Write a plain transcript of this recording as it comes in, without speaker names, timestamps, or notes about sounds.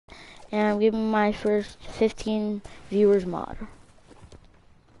and I'm giving my first 15 viewers mod.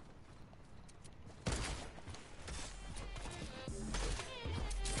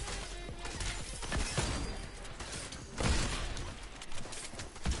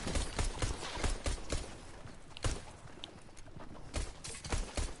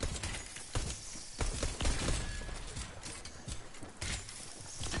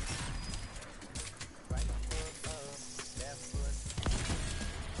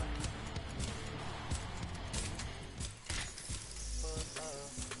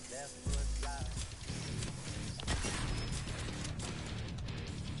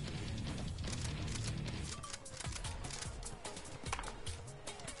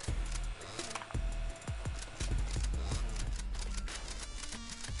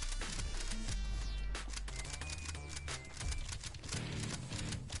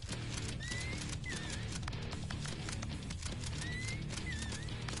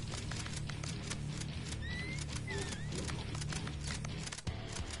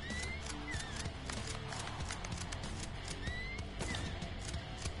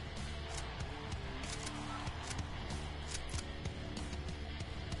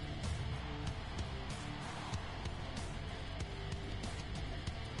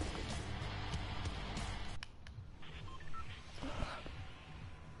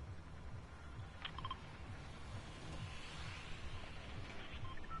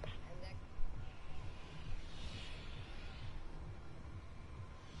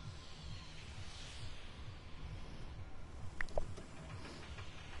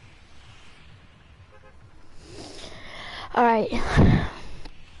 Alright,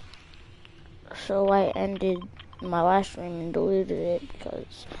 so I ended my last stream and deleted it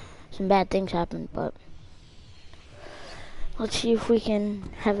because some bad things happened, but let's see if we can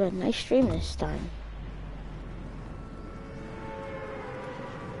have a nice stream this time.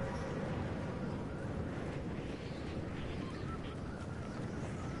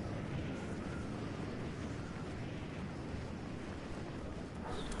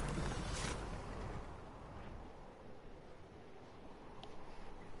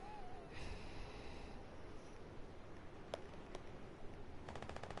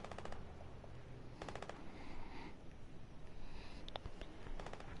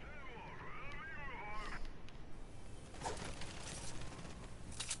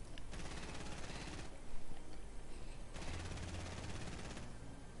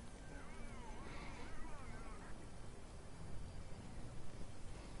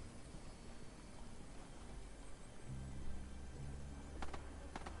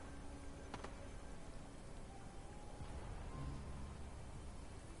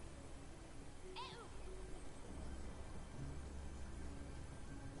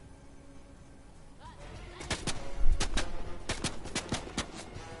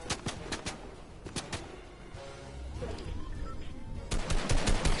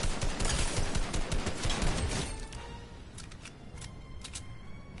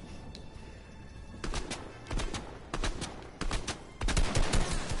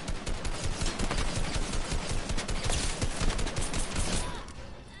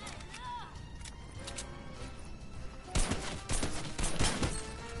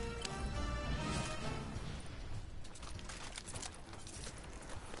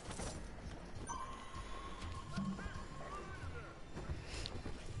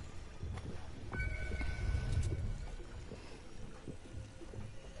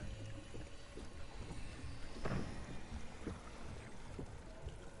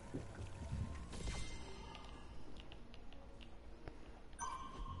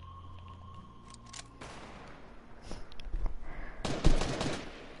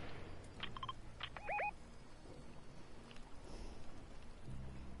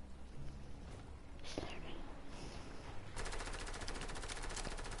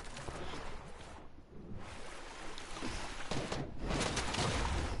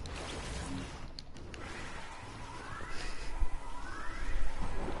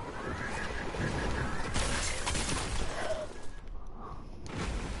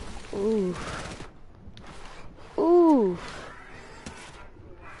 Oof. Oof.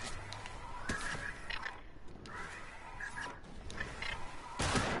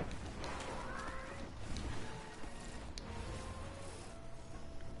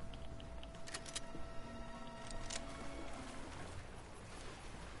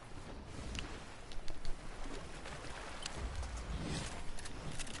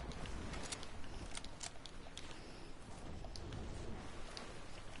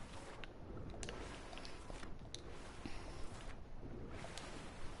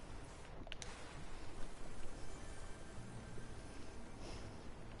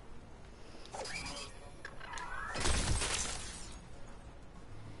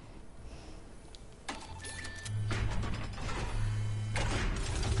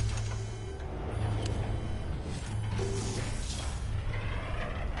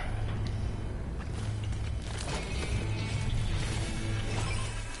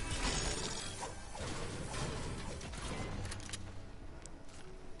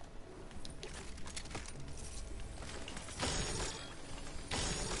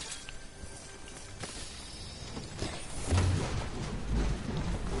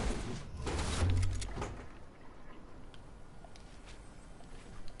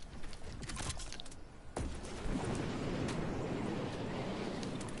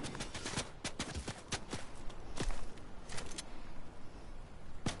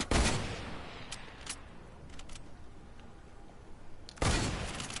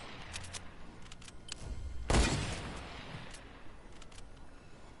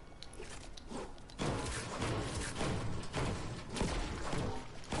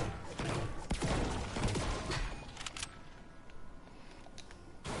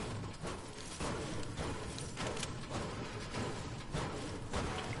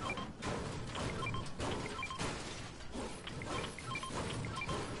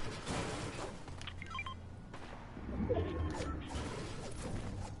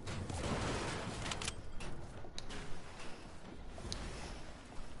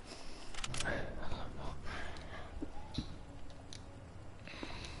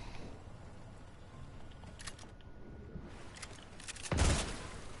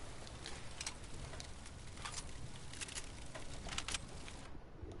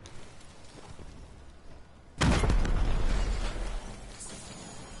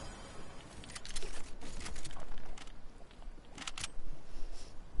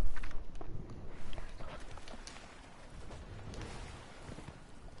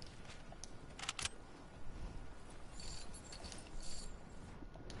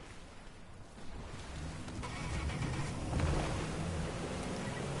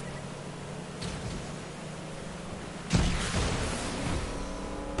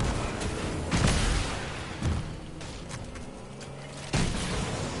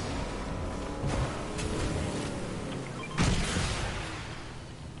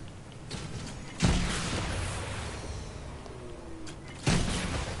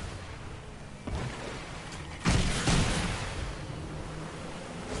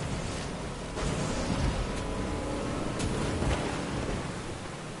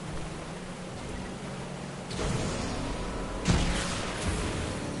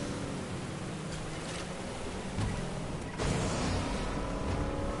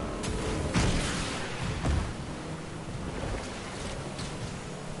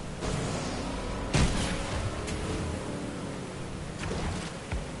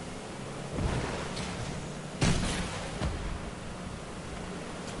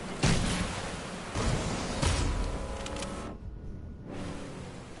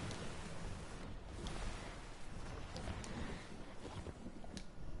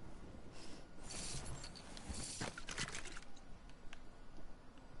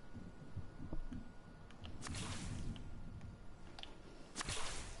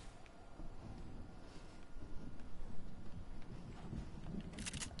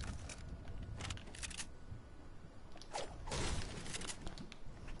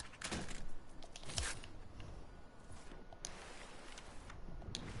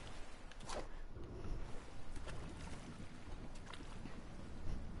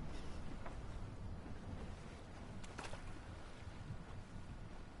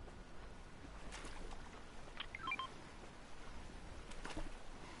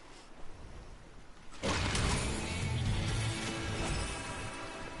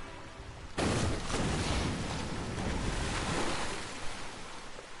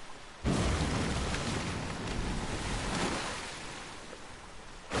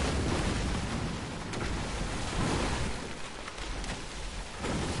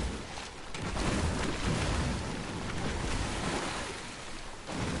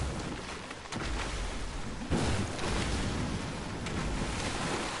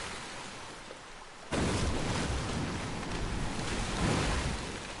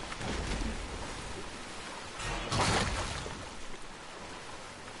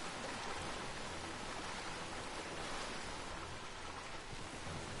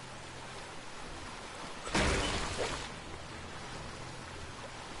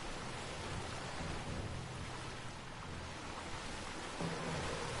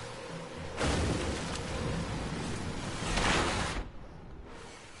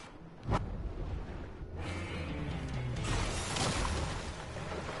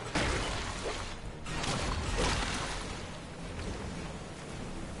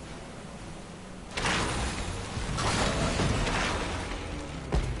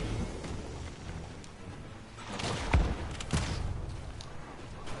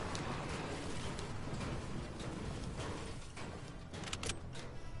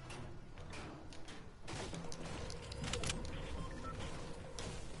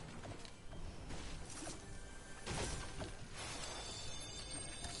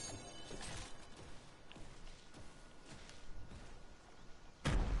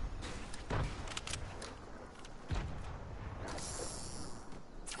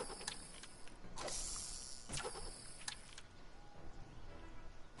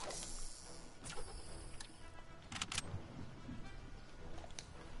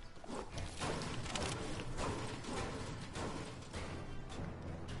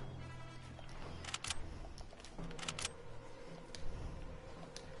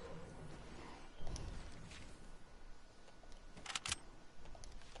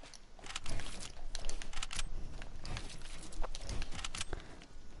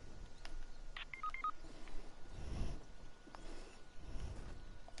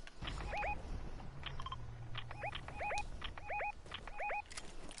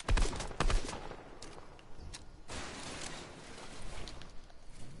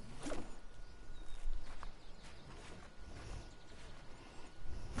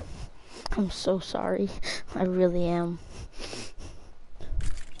 I'm so sorry. I really am.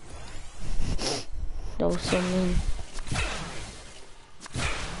 That was so mean.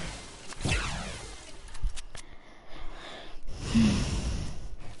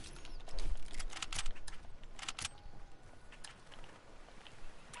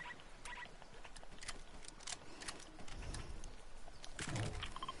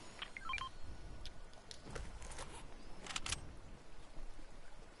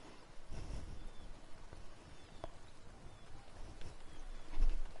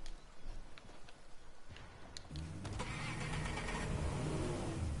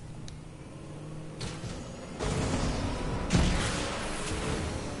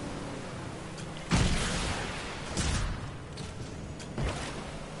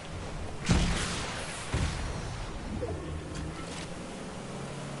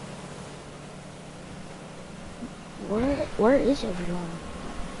 Where is everyone?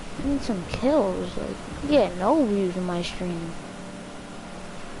 I need some kills. Like, yeah, no views in my stream.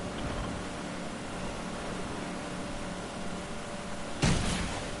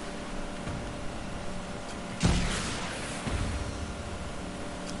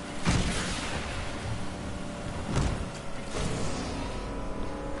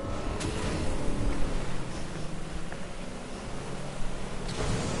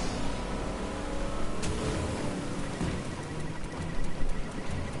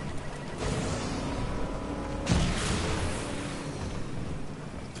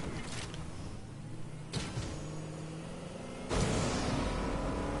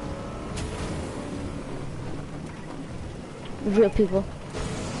 Real people.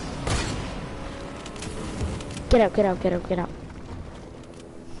 Get out, get out, get out, get out.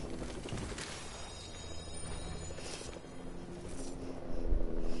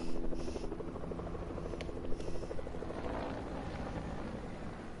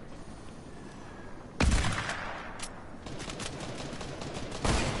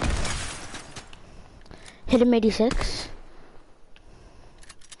 Hit him 86.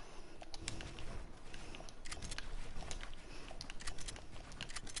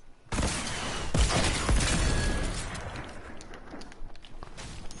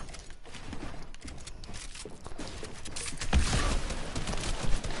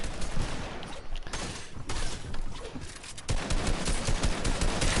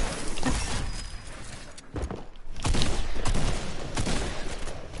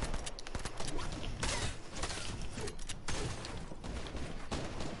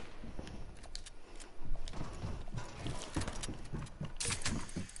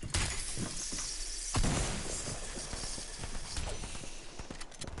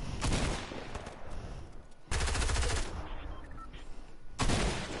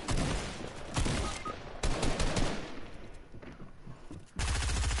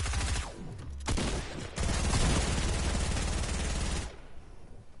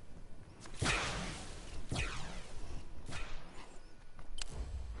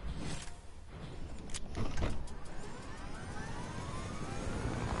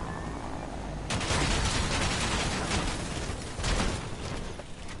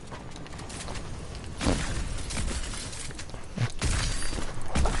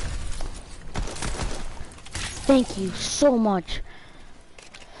 Thank you so much.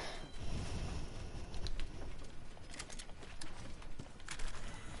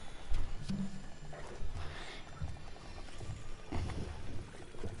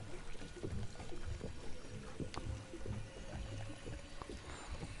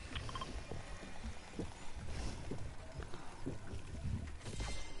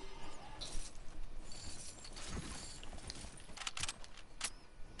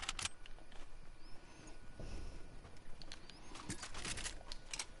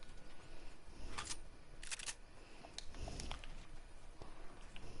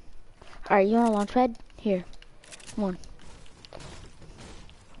 Alright, you want a launch pad? Here. Come on.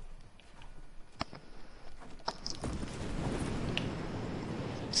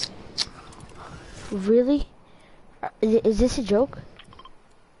 Really? Is this a joke?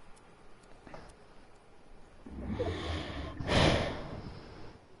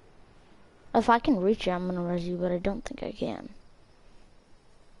 If I can reach you, I'm gonna res you, but I don't think I can.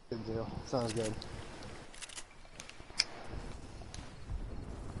 Good deal. Sounds good.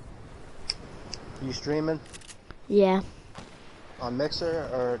 You streaming? Yeah. On Mixer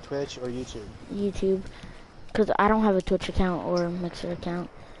or Twitch or YouTube? YouTube. Because I don't have a Twitch account or a Mixer account.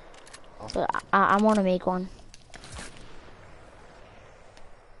 Oh. But I want to make one.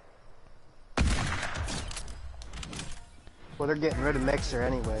 Well, they're getting rid of Mixer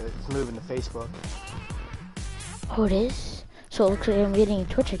anyway. It's moving to Facebook. Oh, it is? So it looks like I'm getting a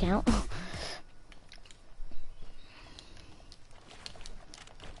Twitch account.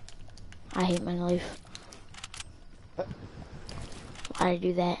 I hate my life. Why'd I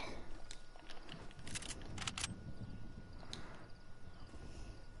do that?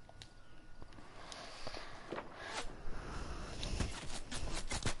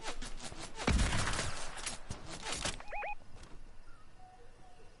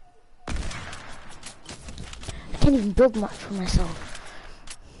 I can't even build much for myself.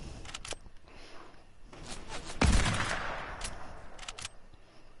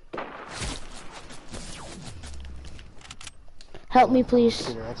 Help me,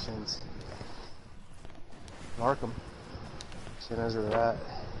 please. Directions. Mark them. So knows where they're at.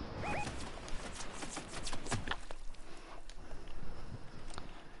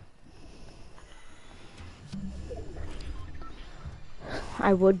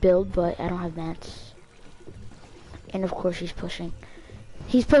 I would build, but I don't have mats. And of course he's pushing.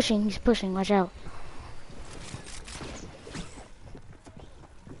 He's pushing, watch out.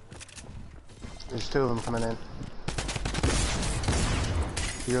 There's two of them coming in.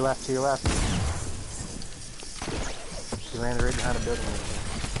 To your left, to your left. He landed right behind a building.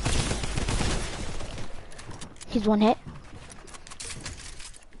 He's one hit.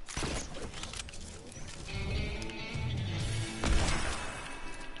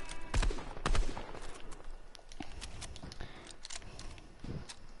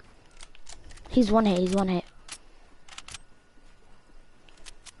 He's one hit.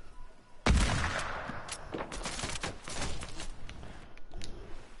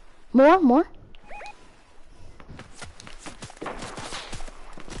 More.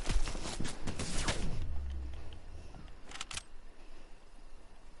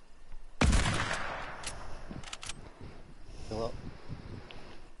 Hello.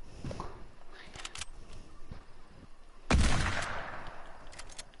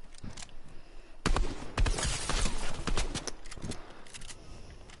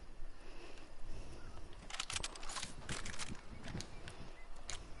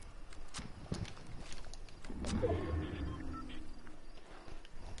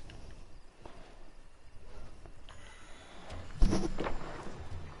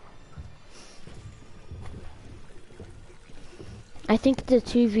 I think the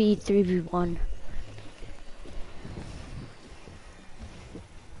 2v3v1.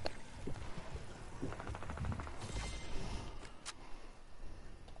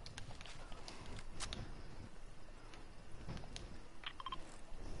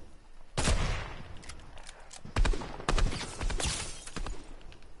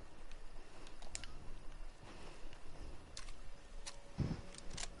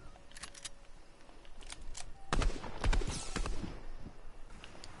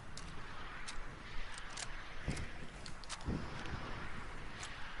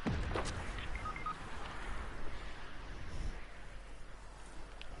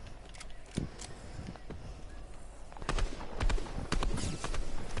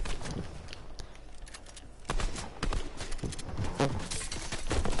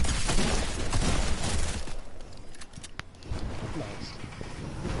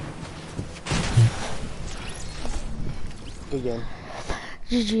 Good game.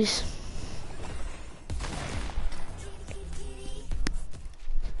 GG's.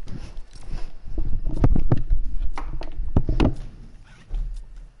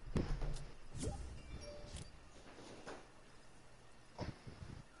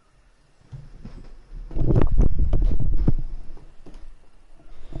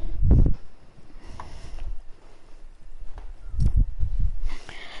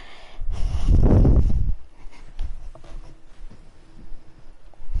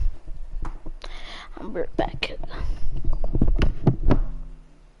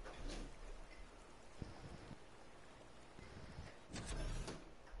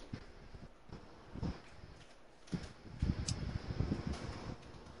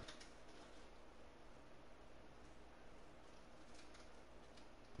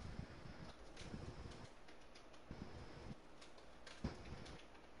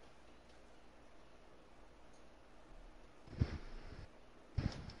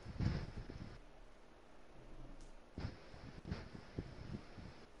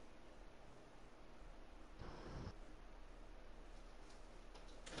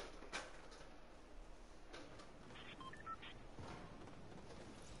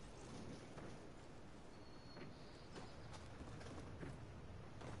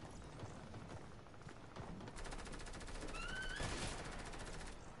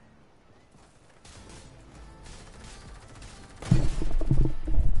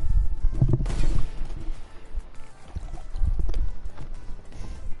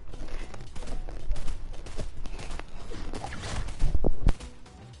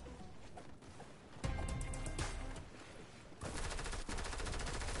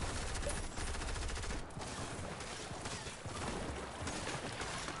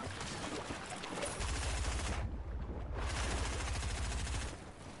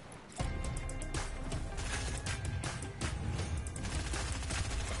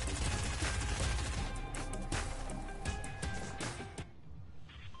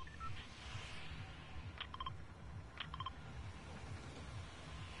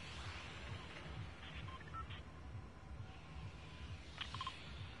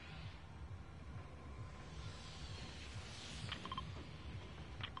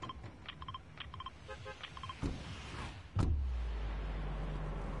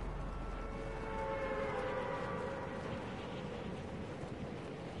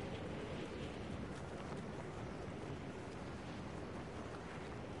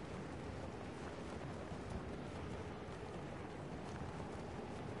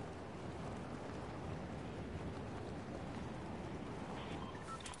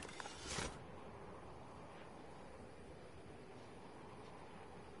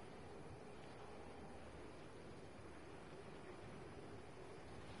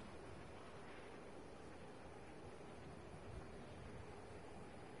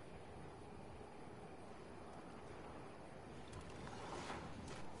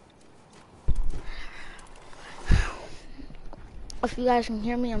 If you guys can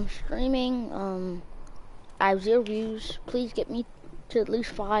hear me, I'm streaming. I have 0 views. Please get me to at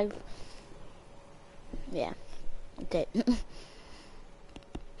least 5. Yeah, that's it.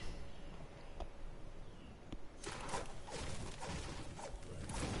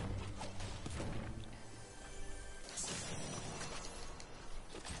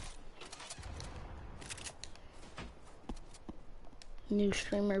 New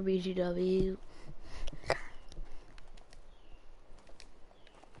streamer BGW.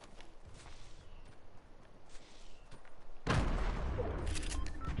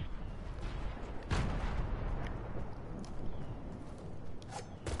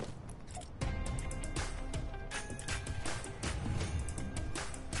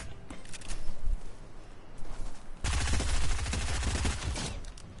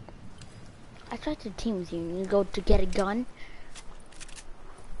 I tried to team with you and you go to get a gun.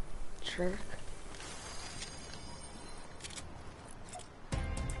 Jerk.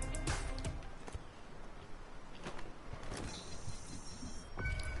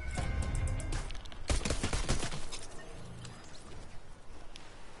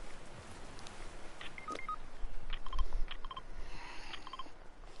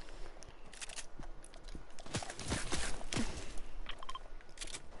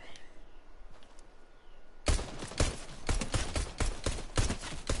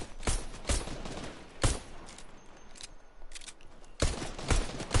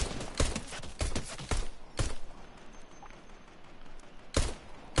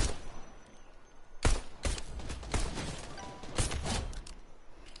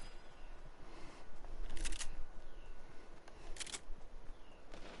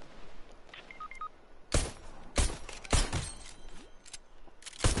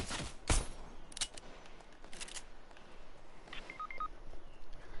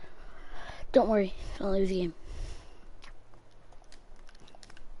 Don't worry, don't lose the game.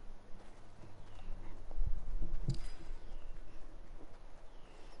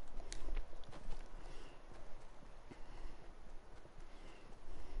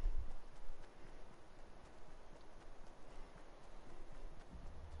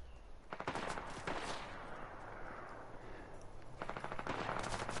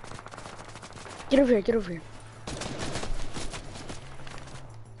 Get over here, get over here.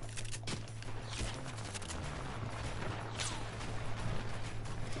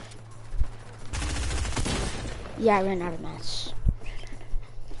 Yeah, I ran out of mats.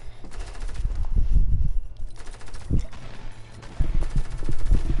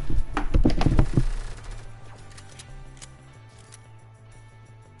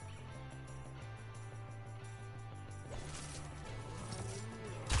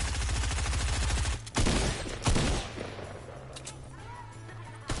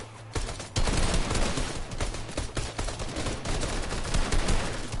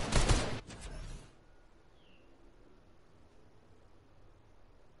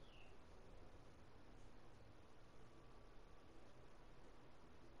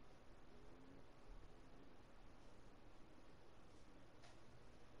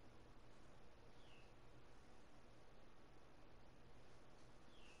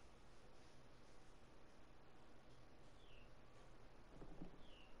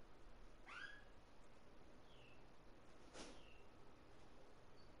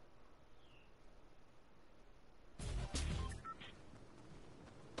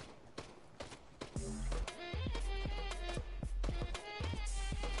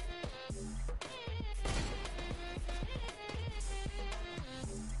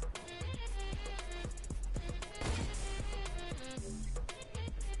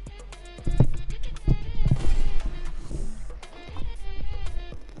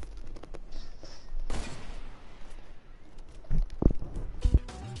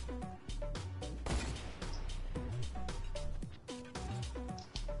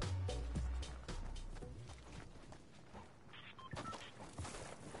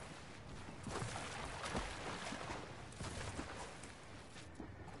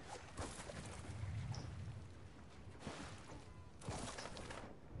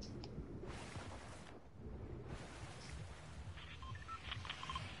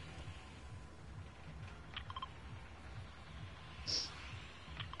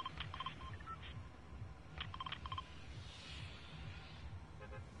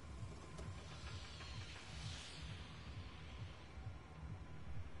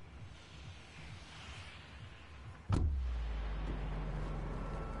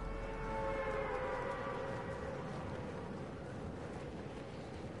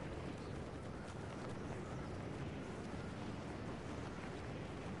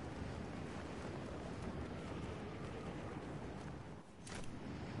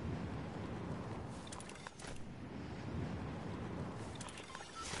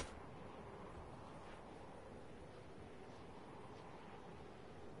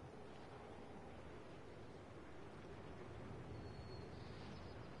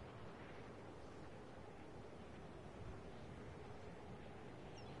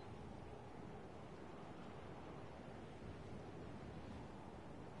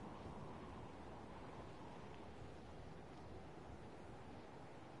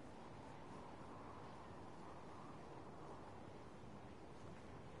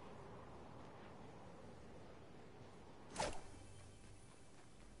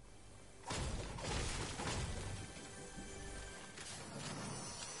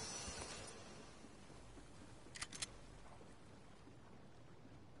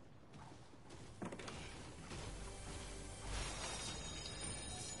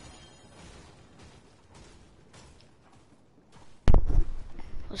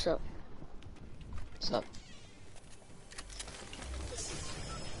 What's up? What's up?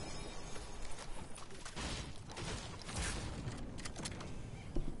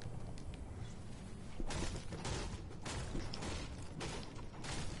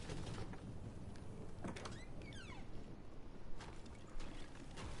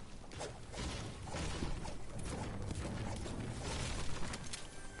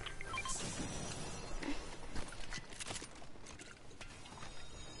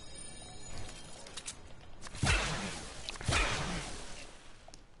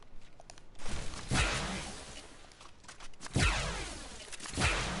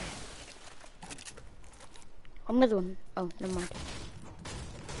 Another one. Oh, never mind.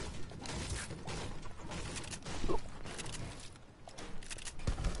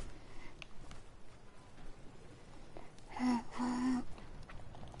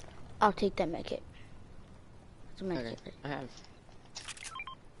 I'll take that med kit. It's a med Okay, kit. I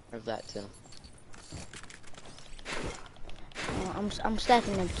have that too. I'm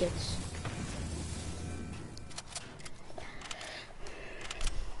stacking med kits.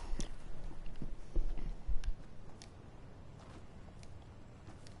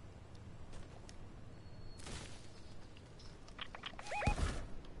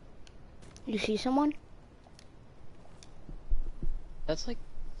 You see someone? That's like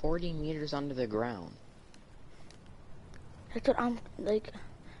 40 meters under the ground. That's what I'm like.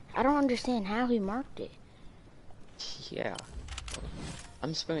 I don't understand how he marked it. Yeah.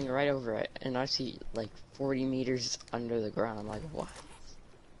 I'm swimming right over it, and I see like 40 meters under the ground. I'm like, what?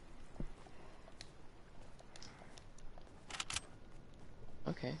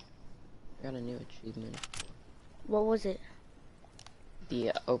 Okay. I got a new achievement. What was it?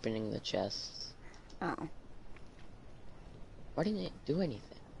 The opening the chests. Oh. Why didn't it do anything?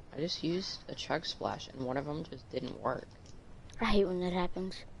 I just used a chug splash, and one of them just didn't work. I hate when that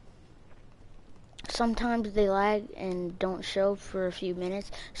happens. Sometimes they lag and don't show for a few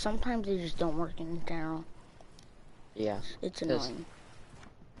minutes. Sometimes they just don't work in general. Yeah. It's 'Cause annoying.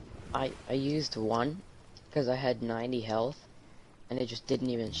 I used one because I had 90 health, and it just didn't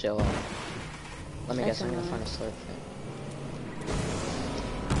even show up. Let me That's guess, I'm gonna annoying. find a slurp thing.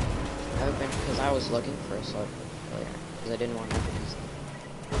 I opened because I was looking for a slurp earlier because I didn't want to have to use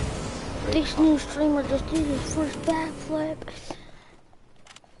them. This new streamer just did his first backflip.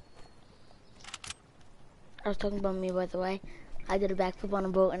 I was talking about me, by the way. I did a backflip on a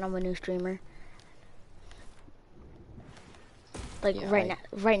boat, and I'm a new streamer. Like Yeah,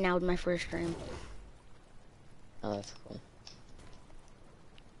 right now, with my first stream. Oh, that's cool.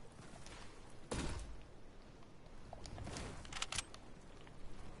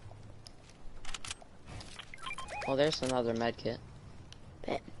 Well, there's another med kit.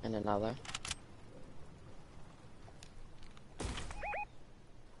 Bet. And another.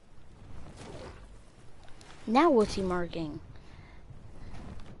 Now what's he marking?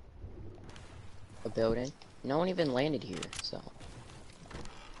 A building. No one even landed here, so.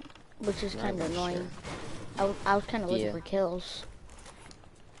 Which is Not kind of even annoying. sure. I was kind of looking Yeah. for kills.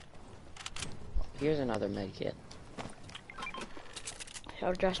 Here's another med kit.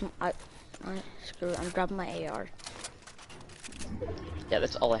 I'll just screw it. I'm dropping my AR. Yeah,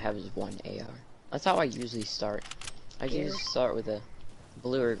 that's all I have is one AR. That's how I usually start. I Yeah. usually start with a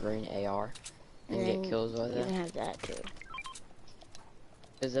blue or green AR and then get kills with you it. can have that too.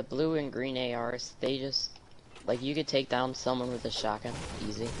 Because the blue and green ARs, they just, like, you could take down someone with a shotgun,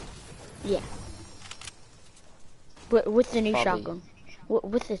 easy. Yeah. But with the new Probably. shotgun,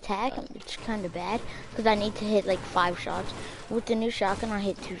 with the tag, it's kind of bad because I need to hit like 5 shots. With the new shotgun,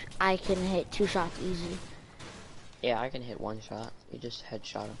 I can hit 2 shots easy. Yeah, I can hit one shot. You just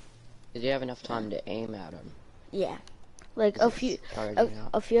headshot him. Because you have enough time to aim at him. Yeah. Like If it's charging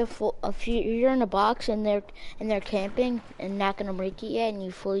up. if you're in a box and they're camping and not gonna break it yet, and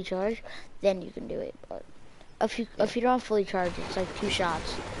you fully charge, then you can do it. But if you don't fully charge, it's like 2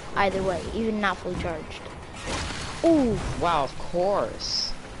 shots either way, even not fully charged. Ooh, Wow, of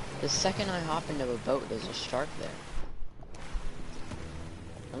course. The second I hop into a boat, there's a shark there.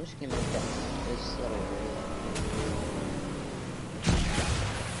 I'm just gonna make this little area.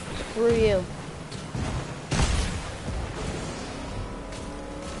 screw you.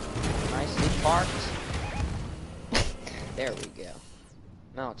 Nicely parked. There we go.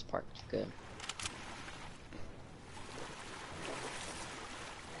 Now it's parked good.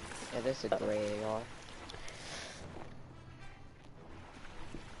 Yeah, this is a gray AR.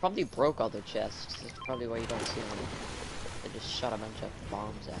 Probably broke all their chests. That's probably why you don't see them. They just shot a bunch of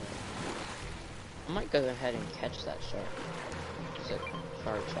bombs at it. I might go ahead and catch that shark. It's a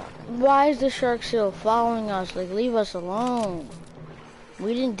shark shotgun. Why is the shark still following us? Like, leave us alone.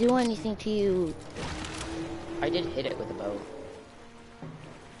 We didn't do anything to you. I did hit it with a bow.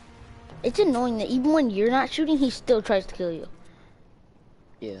 It's annoying that even when you're not shooting, he still tries to kill you.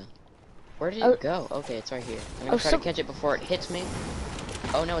 Yeah. Where did Oh. it go? Okay, it's right here. I'm gonna Oh, try to catch it before it hits me.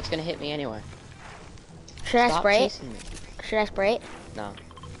 Oh no, it's gonna hit me anyway. Should I Stop spray it? chasing me. Should I spray it? No. I'm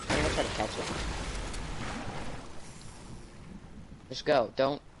gonna try to catch it. Just go.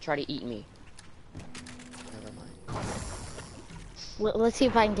 Don't try to eat me. Never mind. Let's see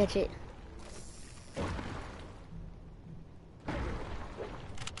if I can catch it.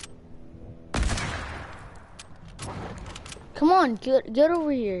 Come on, get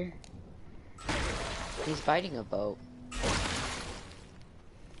over here. He's biting a boat.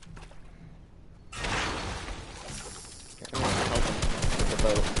 Here, I'm gonna help him with the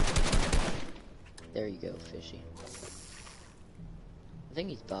boat. There you go, fishy. I think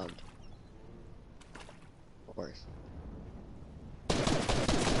he's bugged. Or worse.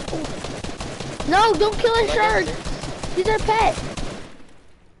 No, don't kill a But shark. it's- He's our pet.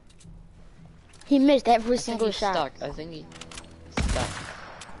 He missed every I think single he's shot. stuck. I think he's stuck.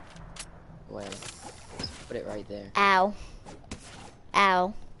 Well, let's put it right there. Ow.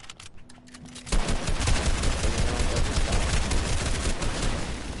 Ow.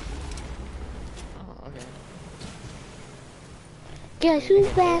 Oh, okay. Guess Maybe who's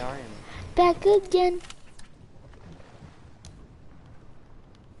they back? are in- Back again.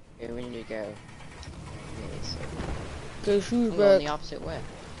 Okay, we need to go. Okay, so Guess who's I'm going the back? opposite way.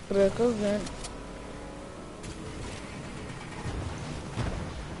 Back again.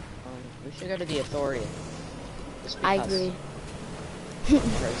 We should go to the authority. Just I because agree.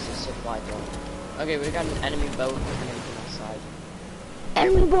 there's a supply drop. Okay, we got an enemy boat and everything outside.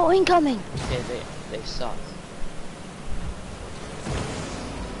 Enemy boat incoming. Okay, they suck.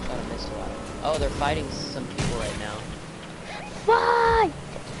 Got a missile out. Oh, they're fighting some people right now. Fight!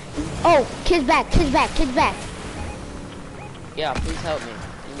 Oh, kid's back, kid's back, kid's back. Yeah, please help me.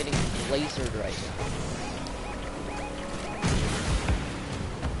 I'm getting lasered right now.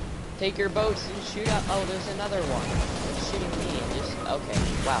 Take your boats and shoot out. Oh, there's another one. They're shooting me and just okay.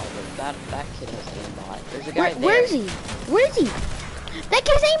 Wow, but that kid has aimbot. There's a guy there. Where is he? Where is he? That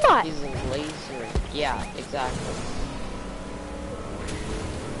kid's aimbot. He's lasering. Yeah, exactly.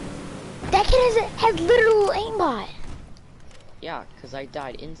 That kid has literal aimbot. Yeah, because I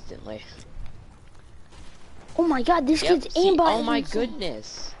died instantly. Oh my god, this Yep, kid's see, aimbot. oh is my insane.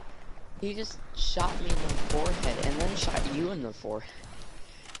 goodness. He just shot me in the forehead and then shot you in the forehead.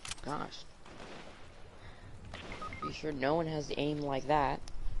 Gosh. Be sure no one has aim like that.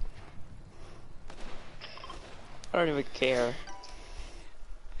 I don't even care.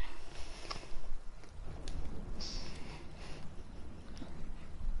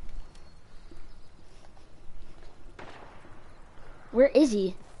 Where is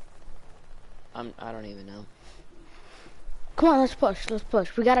he? I don't even know. Come on, let's push, let's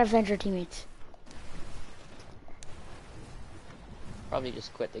push. We gotta avenge our teammates. Probably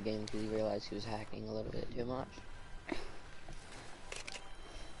just quit the game because he realized he was hacking a little bit too much.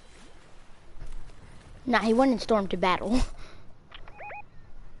 Nah, he went and stormed to battle.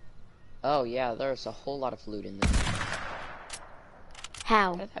 Oh yeah, there's a whole lot of loot in there. How?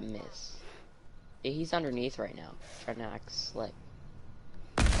 How did that miss? Yeah, he's underneath right now, trying to act slick.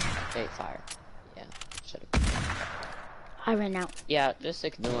 Okay, fire. Yeah, should've. I ran out. Yeah, just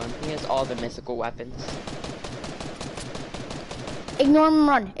ignore him. He has all the mythical weapons. Ignore him and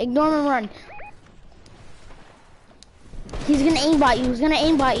run. Ignore him and run. He's gonna aimbot you. He's gonna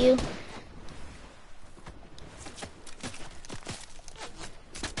aimbot you.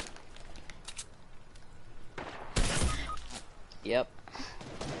 Yep.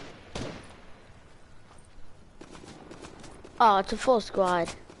 Oh, it's a full squad.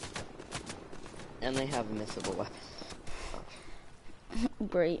 And they have a mythical weapon.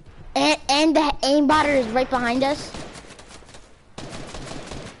 Great. And the aimbotter is right behind us.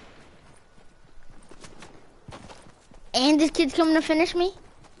 And this kid's coming to finish me.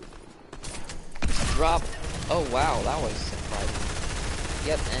 Drop. Oh wow, that was surprising.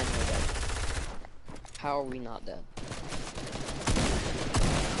 Yep, and we're dead. How are we not dead?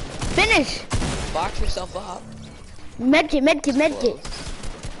 Finish. Box yourself up. Medkit, medkit, medkit. Close.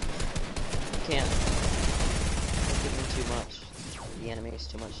 Can't. Don't give me too much. The enemy is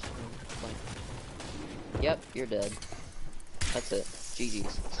too much. Yep, you're dead. That's it.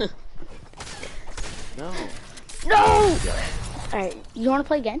 GG's. No. No! Alright, you wanna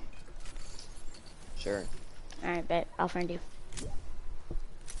play again? Sure. Alright, bet. I'll friend you.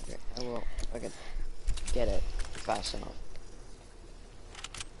 Okay, I will. I can get it fast enough.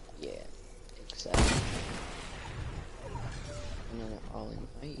 Yeah. Accept. And then I'll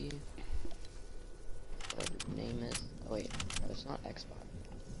Xbox.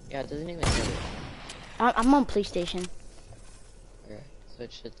 Yeah, it doesn't even say it. I'm on PlayStation. Okay, so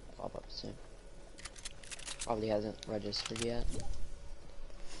it should pop up soon. Probably hasn't registered yet.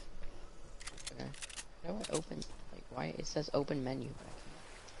 Okay. How do I open? Like, why it says open menu? But I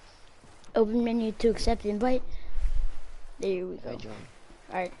can't. Open menu to accept invite. There we go. I join.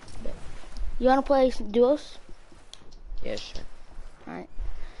 Alright. You wanna play some duos? Yeah, sure. Alright.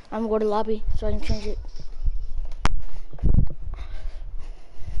 I'm gonna go to lobby so I can change it.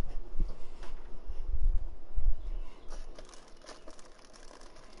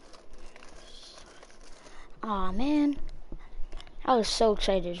 Aw, man. I was so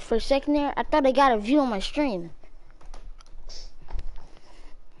excited. For a second there, I thought I got a view on my stream.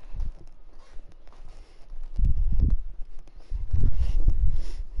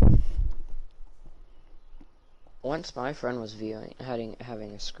 Once my friend was viewing, having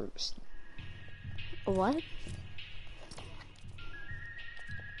a screw. What?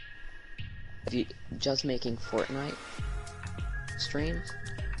 Have you just making Fortnite streams?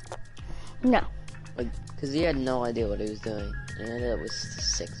 No. Like, cause he had no idea what he was doing, and it was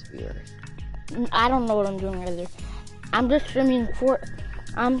 6 viewers. I don't know what I'm doing either. I'm just streaming Fortnite,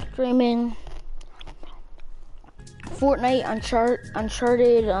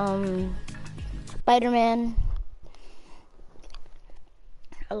 Uncharted, Spider-Man,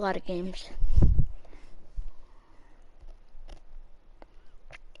 a lot of games.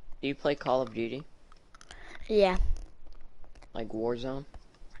 Do you play Call of Duty? Yeah, Like Warzone?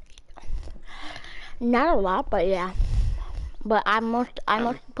 not a lot, but yeah. But I mostly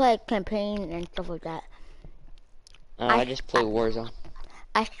play campaign and stuff like that. I just play Warzone.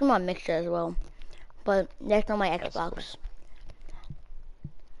 I stream on Mixer as well, but that's not my That's Xbox.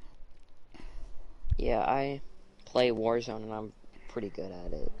 cool. Yeah, I play Warzone and I'm pretty good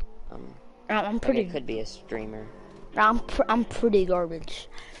at it. I'm Like pretty. I could be a streamer. I'm pretty garbage.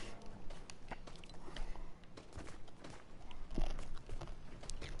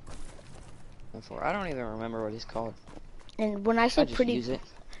 I don't even remember what he's called. And when I I say just pretty, use it.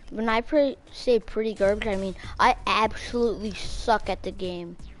 when I say pretty garbage, I mean I absolutely suck at the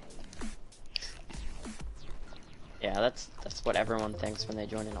game. Yeah, that's what everyone thinks when they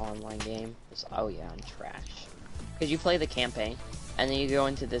join an online game. Is, oh yeah, I'm trash. Cause you play the campaign, and then you go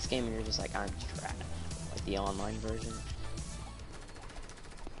into this game and you're just like, I'm trash. Like the online version.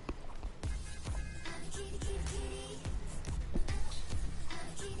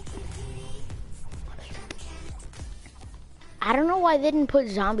 I don't know why they didn't put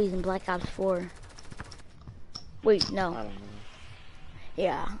zombies in Black Ops 4. Wait, I no. don't know.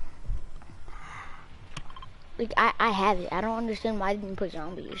 Yeah. Like, I have it. I don't understand why they didn't put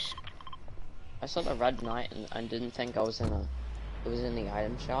zombies. I saw the Red Knight and I didn't think I was in it was in the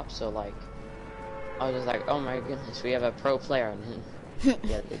item shop, so like, I was just like, oh my goodness, we have a pro player, and then,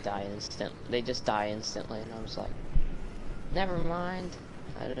 yeah, they just die instantly, and I was like, never mind,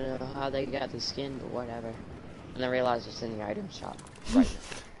 I don't know how they got the skin, but whatever, and I realized it's in the item shop, right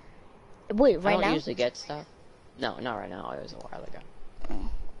now. Wait, I right don't now? usually get stuff, no, not right now, it was a while ago.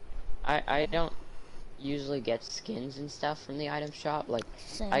 Oh. I don't usually get skins and stuff from the item shop, like,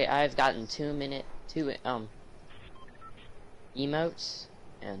 Same. I've gotten two emotes,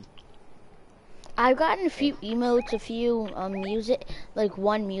 and I've gotten a few emotes, a few music, like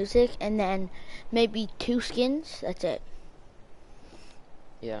one music, and then maybe 2 skins. That's it.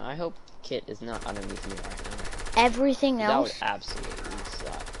 yeah, I hope Kit is not underneath me right now. Everything That would else, absolutely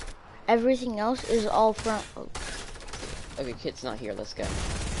suck. everything else is all from. Oh, Okay, Kit's not here, let's go.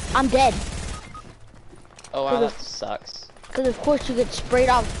 I'm dead. Oh wow, that sucks. Because of course you get sprayed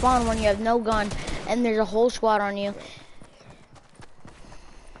off spawn when you have no gun, and there's a whole squad on you.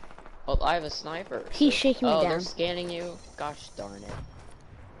 Oh, I have a sniper. He's shaking me Oh, down. they're scanning you? Gosh darn it.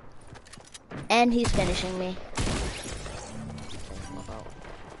 And he's finishing me. Oh.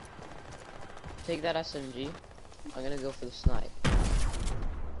 Take that SMG. I'm gonna go for the snipe.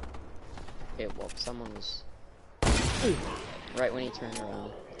 Okay, well, someone was... right when he turned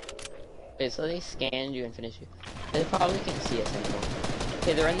around. Okay, so they scanned you and finished you. They probably can see us anymore.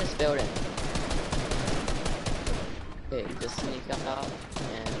 Okay, they're in this building. Okay, just sneak up out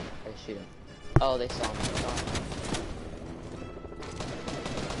and I shoot him. Oh, they saw me.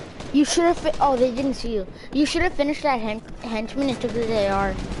 You should have. Oh, they didn't see you. You should have finished that henchman and took his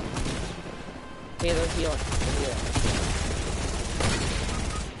AR. Okay, they're healing. They're healing.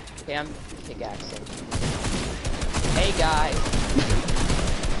 Okay, I'm pickaxing. Hey guys!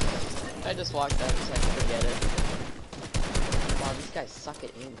 I just walked out so I can forget it. Wow, these guys suck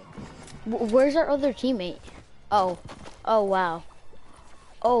at aiming. Where's our other teammate? Oh. Oh, wow.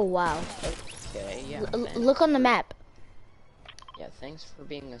 Oh, wow. Okay, yeah. Look on the map. Yeah, thanks for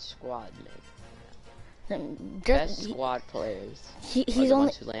being a squad mate. Just, Best squad players he's are the only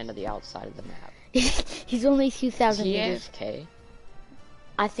ones who land on the outside of the map. he's only Is 2,000 he meters. AFK?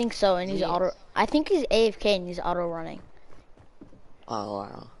 I think so, and he's Yes. auto. I think he's AFK and he's auto running. Oh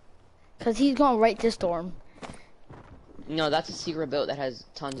wow. Cause he's going right to storm. No, that's a secret build that has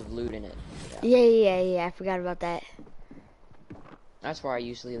tons of loot in it. Yeah. I forgot about that. That's where I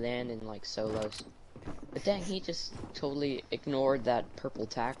usually land in like solos. But dang, he just totally ignored that purple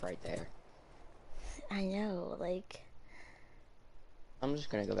tack right there. I know, like. I'm just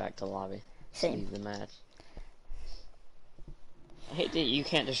gonna go back to lobby. Same. Leave the match. I hate that you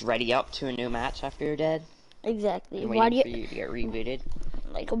can't just ready up to a new match after you're dead. Exactly. And Why do waiting you for you to get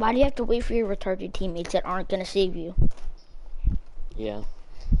rebooted. why do you have to wait for your retarded teammates that aren't gonna save you? Yeah.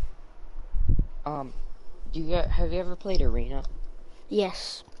 Have you ever played Arena?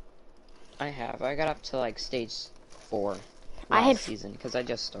 Yes. I have. I got up to like stage 4 I had- season because I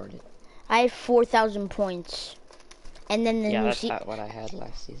just started. I had 4,000 points, and then the Yeah, new that's not what I had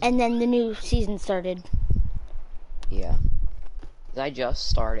last season. and then the new season started. Yeah. 'Cause I just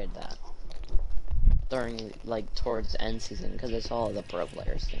started that during like towards the end season because I saw the pro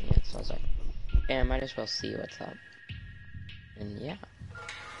players doing it, so I was like, yeah, I might as well see what's up. And yeah.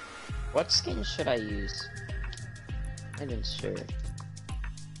 What skin should I use? I'm not sure.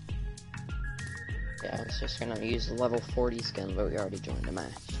 Yeah, I was just gonna use the level 40 skin, but we already joined a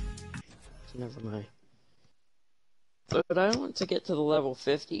match. So never mind. But I want to get to the level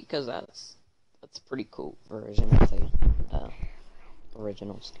 50 because that's a pretty cool version of the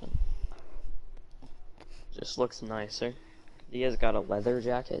original skin. Just looks nicer. He has got a leather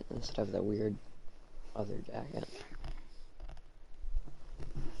jacket instead of the weird other jacket.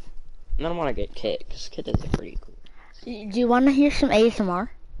 And then I want to get Kit, because Kit is pretty cool. Do you want to hear some ASMR?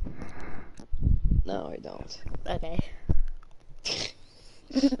 No, I don't. Okay.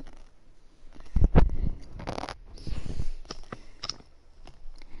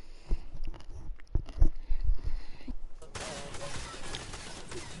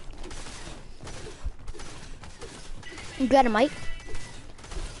 You got a mic?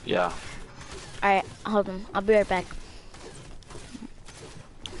 Yeah. Alright, hold on. I'll be right back.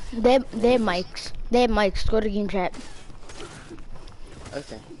 They have mics. They have mics. Go to game chat.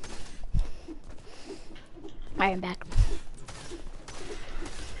 Okay. I am back.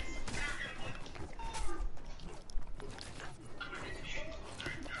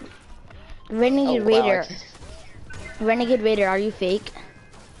 Renegade Oh, wow, Raider. Renegade Raider, are you fake?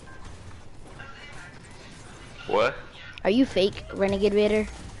 What? Are you fake, Renegade Raider?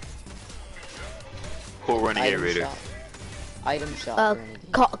 Who Renegade Raider? Item shop.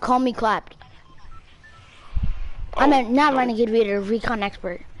 Renegade. Call me clapped. I meant not no. Renegade Raider, Recon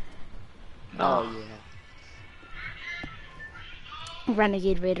Expert. No. Oh, yeah.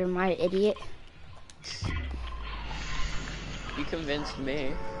 Renegade Raider, my idiot. You convinced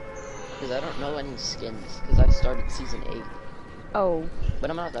me. Because I don't know any skins. Because I started season 8. Oh. But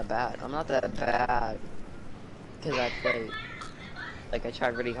I'm not that bad. I'm not that bad. Because I play. Like, I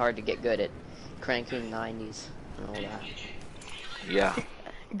tried really hard to get good at cranking 90s and all that. Yeah. So I'm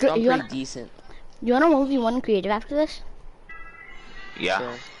You pretty wanna, decent. you wanna move you one creative after this? Yeah.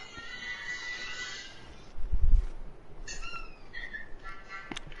 So,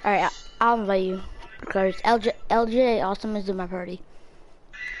 Alright, I'll invite you. Because LJ Awesome is in my party.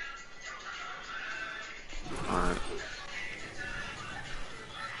 Alright.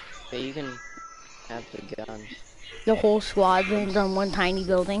 but you can have the guns. The whole squad lands on one tiny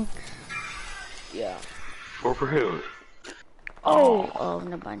building. Yeah. For real. Oh,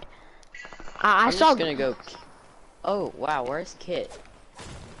 never mind. I I'm saw just gonna go. Oh, wow, where's Kit?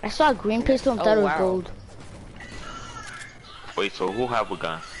 I saw a green pistol and Oh, thought it was wow. gold. Wait, so who have a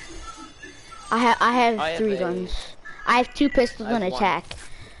gun? I have I have 3 a- guns. I have 2 pistols I have and one. attack.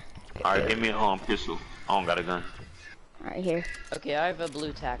 Alright, give me a pistol. I don't got a gun. Right here. Okay, I have a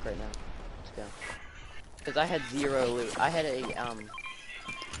blue tack right now. Let's go. Because I had 0 loot. I had a,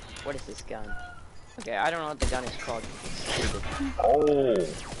 what is this gun? Okay, I don't know what the gun is called. Oh.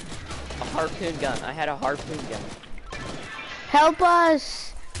 A harpoon gun. I had a harpoon gun. Help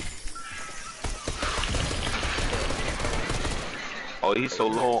us! Oh, he's so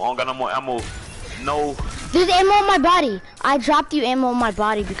low. I don't got no more ammo. No. There's ammo on my body. I dropped you ammo on my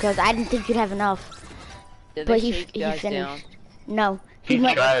body because I didn't think you'd have enough. Did But they he take you guys finished. down? No, he He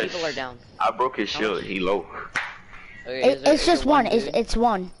went. tried. People are down. I broke his How shield. much? He low. Okay, It's is just there one. dude? It's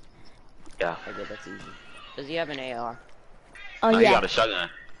one. Yeah. Okay, that's easy. Does he have an AR? Oh He yeah, got a shotgun.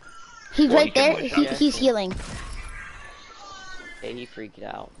 he's Well, right he can there. one He, shot. he's healing. Okay, he freaked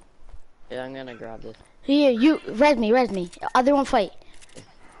out. Yeah, I'm gonna grab this. Here, you res me. Other one fight.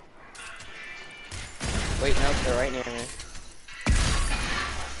 Wait, no, they're right near me.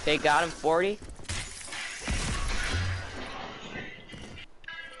 Okay, got him. 40.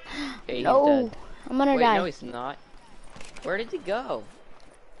 Okay, he's No, dead. I'm gonna Wait, die. no, he's not. Where did he go?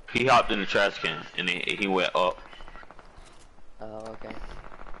 He hopped in the trash can and he went up. Oh, okay.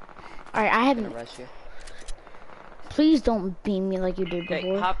 All right, I I'm gonna haven't. rush you. Please don't beam me like you did Okay,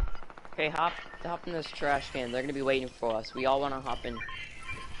 before. hop in this trash can. They're gonna be waiting for us. We all wanna hop in.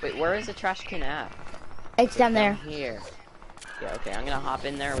 Wait, where is the trash can at? It's down there. Here. Yeah, okay, I'm gonna hop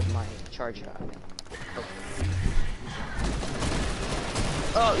in there with my charge shotgun.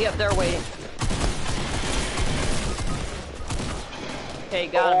 Oh, yep, they're waiting. Okay,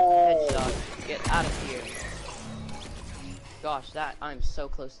 got him. Headshot. Get out of here. Gosh, I'm so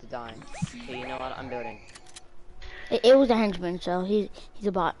close to dying. Okay, you know what? I'm building. It was a henchman, so he's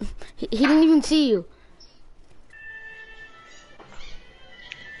a bot. He didn't even see you.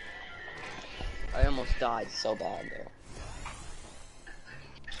 I almost died so bad there.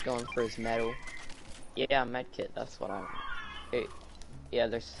 Just going for his medal. Yeah, medkit, that's what I'm. Hey, yeah,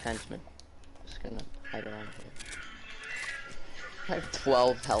 there's henchmen. Just gonna hide around here. I have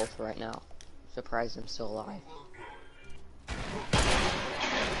 12 health right now. Surprised I'm still alive.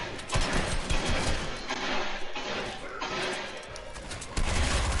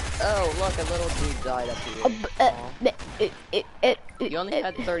 Oh, look, a little dude died up here. You only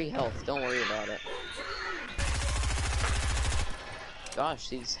had 30 health, don't worry about it. Gosh,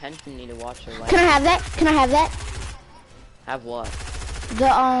 these henchmen need to watch their life. Can I have that? Can I have that? Have what?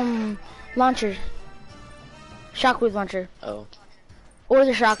 The launcher. Shockwave launcher. Oh. Or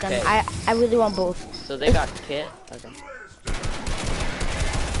the shotgun. Okay. I really want both. So they got kit? Okay.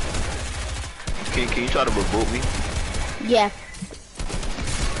 Can you try to reboot me? Yeah.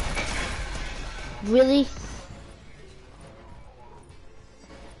 Really?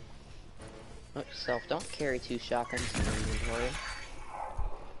 Note yourself, don't carry 2 shotguns in your inventory.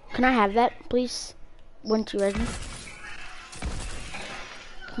 Can I have that, please? Wouldn't you, Reggie?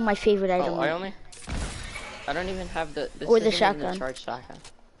 My favorite item. Oh, I don't even have the. This Or the isn't even shotgun. The charged shotgun.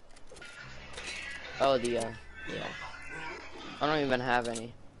 Oh, yeah. I don't even have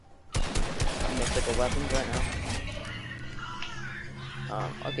any mythical weapons right now.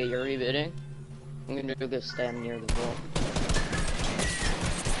 Okay, you're rebooting. I'm gonna go stand near the wall.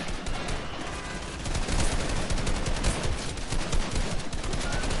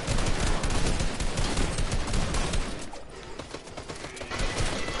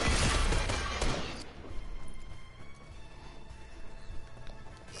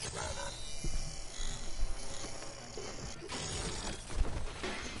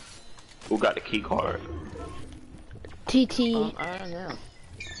 Who got the key card? TT. I don't know.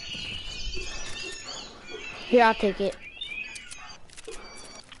 Here, I'll take it.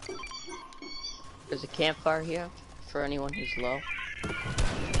 There's a campfire here for anyone who's low.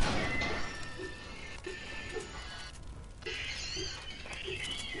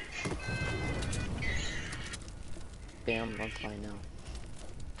 Damn, I'm fine now.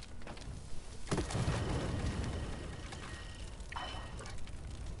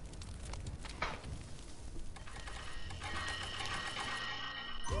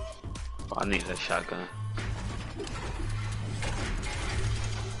 I need a shotgun.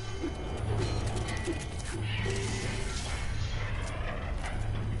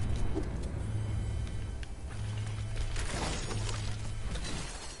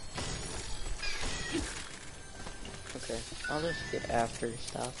 Okay, I'll just get after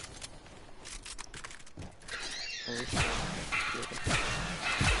stuff.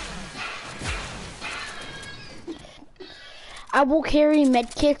 I will carry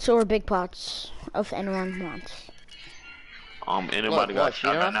medkits or big pots if anyone wants. Anybody got you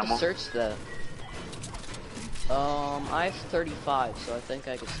don't shotgun have to ammo? search the. I have 35, so I think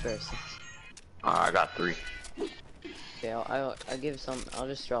I could spare some. I got 3. Okay, I'll give some. I'll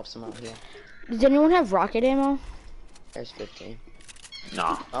just drop some out here. Does anyone have rocket ammo? There's 15.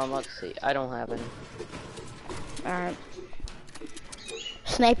 Nah. Let's see. I don't have any. Alright.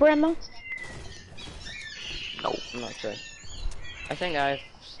 Sniper ammo? Nope. I'm not sure. I think I have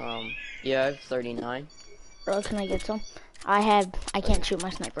some. Yeah, I have 39. Or can I get some? I can't shoot my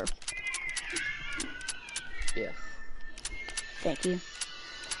sniper. Yeah. Thank you.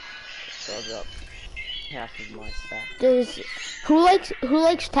 So I'll drop half of my stack. Who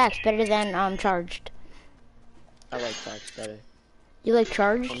likes tax better than charged? I like tax better. You like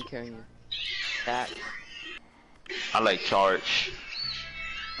charged? I'm carrying that. I like charge.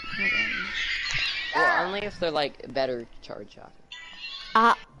 Well, only if they're like better charge shotguns.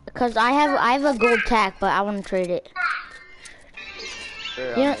 Cause I have a gold tack, but I want to trade it. For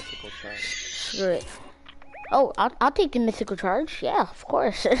Yeah. mythical charge. Screw it. Oh, I'll take the mythical charge. Yeah, of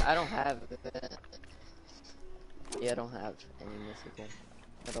course. I don't have it. Yeah, I don't have any mythical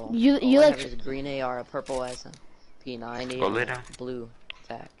at all. You all I like- have is a green AR, a purple S, a P90, Go and lay a down. blue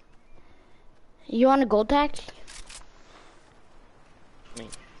tack. You want a gold tack? I mean,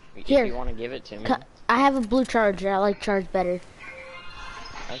 Here. if you want to give it to me. I have a blue charge. I like charge better.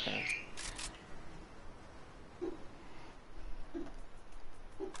 Okay.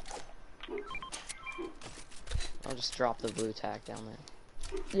 I'll just drop the blue tack down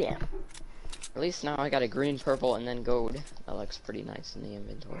there. Yeah. At least now I got a green, purple, and then gold. That looks pretty nice in the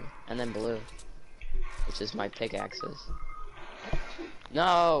inventory. And then blue, which is my pickaxes.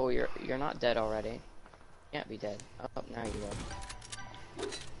 No, you're not dead already. Can't be dead. Oh, now you are.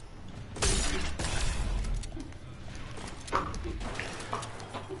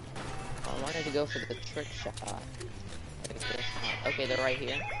 I wanted to go for the trick shot. Like this shot. Okay, they're right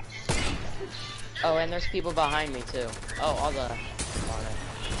here. Oh, and there's people behind me too. Oh, all the.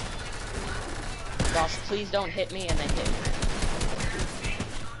 Gosh, please don't hit me and then hit me.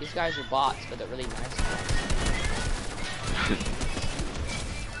 These guys are bots, but they're really nice bots.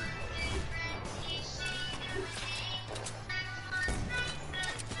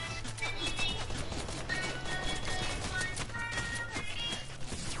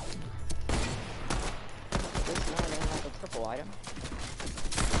 This now I don't have a purple item.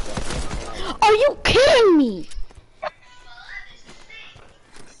 Are you kidding me?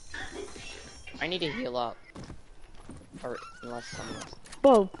 I need to heal up. Or unless someone else.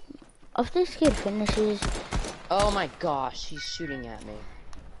 Bro, if this kid finishes, Oh my gosh, he's shooting at me.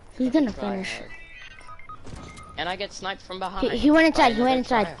 he's gonna Try finish. hard. And I get sniped from behind. He went inside. by He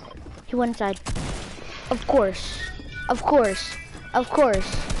went another inside. tryhard. He went inside. Of course. Of course. Of course.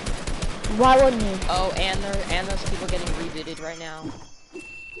 Why wouldn't he? Oh, and those people getting rebooted right now.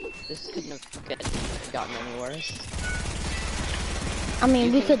 This couldn't have gotten any worse. I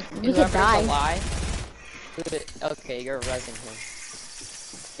mean, we could Whoever's die. alive. Okay, you're rezzing him.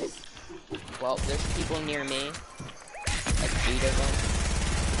 Okay. Well, there's people near me. Like 8 of them.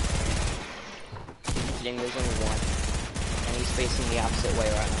 Kidding, there's only one. And he's facing the opposite way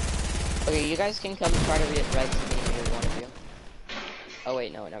right now. Okay, you guys can come try to res me, either one of you. Oh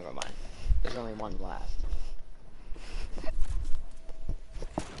wait, no, never mind. There's only one left.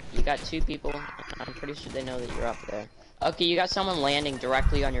 You got 2 people. I'm pretty sure they know that you're up there. Okay, you got someone landing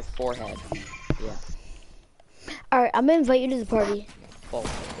directly on your forehead. Yeah. Alright, I'm gonna invite you to the party. Well,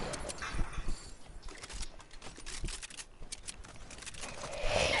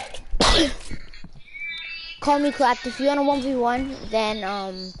 Call me clapped. If you want a 1v1,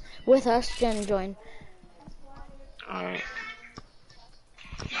 then with us, then join. Alright.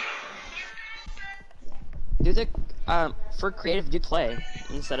 do the for creative do play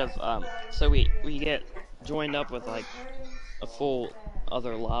instead of so we get joined up with like a full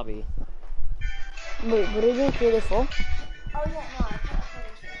other lobby. Wait, what are you doing creative full?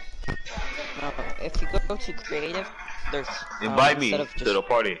 No, if you go to creative, there's Invite me instead of to just the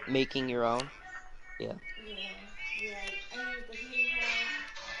party. making your own. Yeah.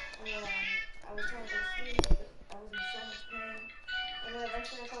 I was trying to go to sleep, but I was in so much pain. And then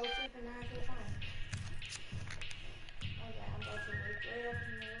eventually I fell asleep and now I feel fine. Okay, I'm about to wake right up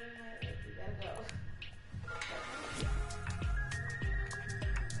in the middle of the night, like, we gotta go.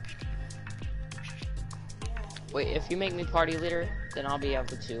 Wait, if you make me party leader, then I'll be able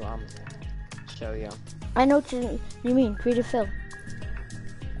to show you. I know what you mean, creative fill.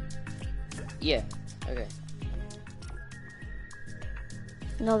 Yeah. Okay.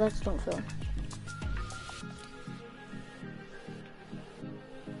 No, that's don't fill.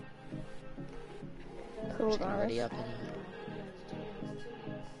 Hold Just on. already up in here.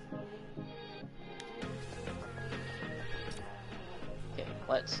 Okay,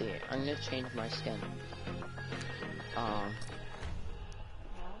 let's see. I'm gonna change my skin. I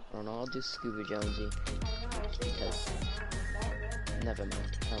don't know, I'll do Scuba Jonesy. Because never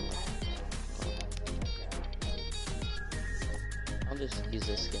mind. Never mind. I'll just use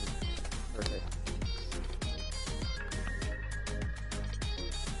this skin. Perfect.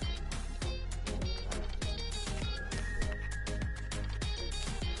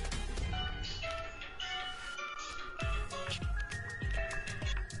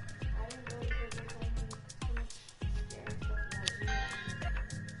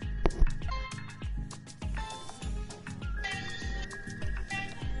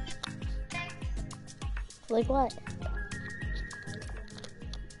 Like what?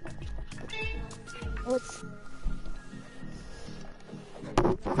 What's...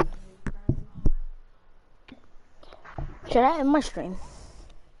 Should I end my stream?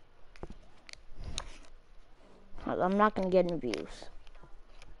 I'm not gonna get any views.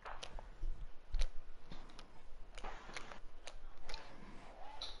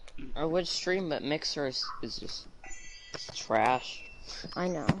 I would stream, but Mixer is just trash. I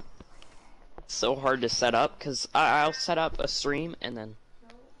know. It's so hard to set up, because I'll set up a stream, and then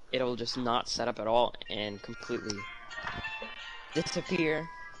it'll just not set up at all, and completely disappear.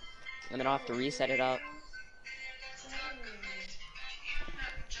 And then I'll have to reset it up.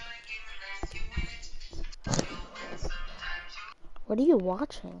 What are you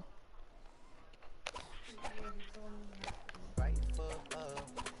watching?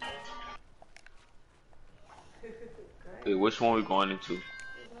 Wait, which one we going into?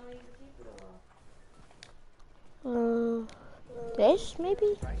 This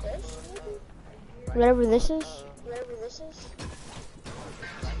maybe? Whatever this is.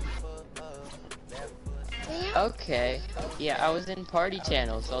 Okay. Yeah, I was in party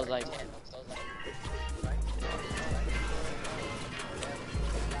channel, so I was like...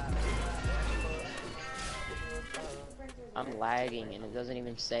 I'm lagging, and it doesn't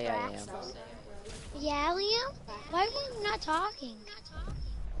even say I am. Yeah, Liam? Why were you not talking?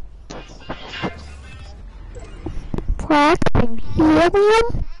 Practicing.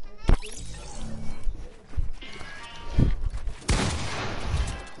 Helium?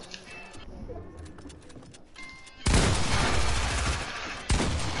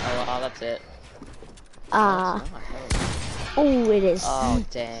 Oh, wow, that's it. Oh, it is. Oh,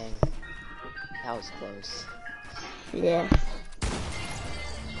 dang. That was close. Yeah.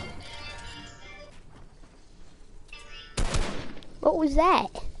 What was that?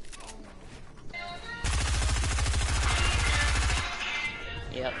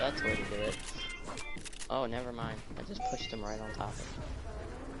 Yep, that's where to do it. Oh, never mind. I just pushed him right on top of it.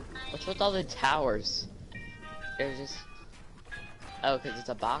 What's with all the towers? There's just... Oh, because it's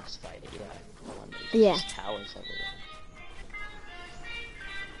a box fight, yeah. Hold on, there's Yeah. just towers everywhere.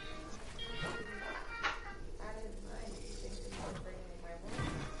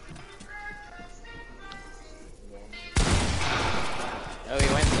 Oh, he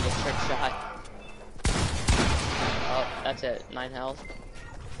went for the trick shot. Oh, that's it. 9 health.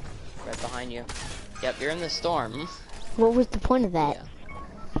 Right behind you. Yep, you're in the storm. What was the point of that?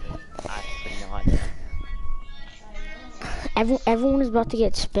 Yeah. I have no idea. Everyone is about to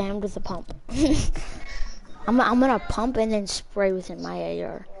get spammed with a pump. I'm gonna pump and then spray within my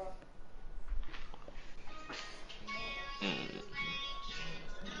AR.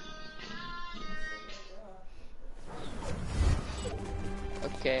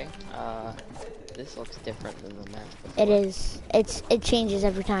 Okay, this looks different than the match before. It is. It changes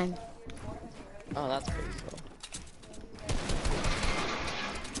every time. Oh, that's pretty cool.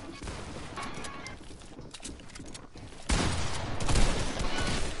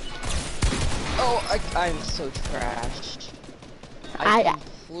 Oh, I'm so trashed.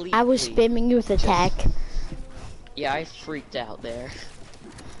 I was spamming you with attack. Yeah, I freaked out there.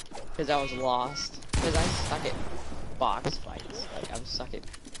 Because I was lost. Because I suck at box fights. Like, I'm suck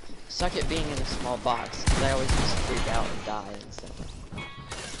at being in a small box. Because I always just freak out and die and stuff.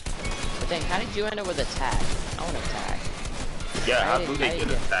 But then, how did you end up with attack? I want attack. Yeah, how do they get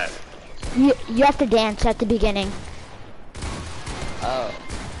attacked? You have to dance at the beginning. Oh.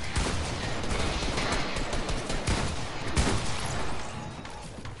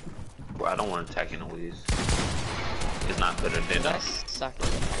 Well, I don't want to attack anyways. It's not better than I suck at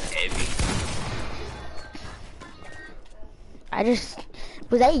it. heavy.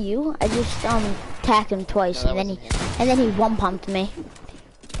 Was that you? I just attacked him twice, No, and then wasn't him. and then he one pumped me.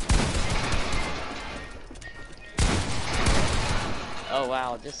 Oh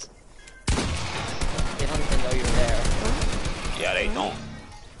wow, just they don't even know you're there. Yeah, they don't.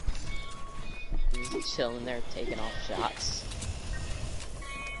 You're just chilling there, taking off shots.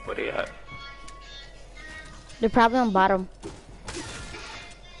 Where they at? They're probably on bottom.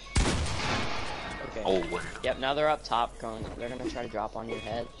 Okay. Oh, wow. Yep. Now they're up top, going. They're gonna try to drop on your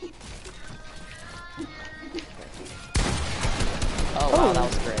head. Oh wow, that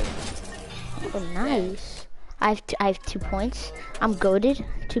was great. Oh, nice. I have 2 points. I'm goated.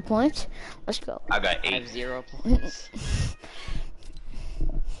 2 points. Let's go. I got I 8. have 0 points.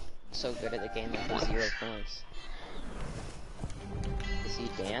 So good at the game, I have 0 points. Does he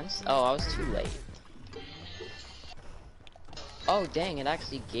dance? Oh, I was too late. Oh dang, it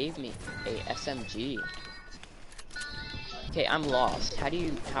actually gave me a SMG. Okay, I'm lost. How are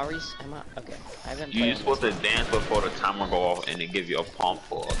you, okay, I haven't played. You're supposed to dance before the timer go off and it give you a pump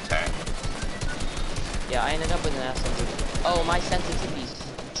for attack. Yeah, I ended up with an SMG. Oh, my sensitivity's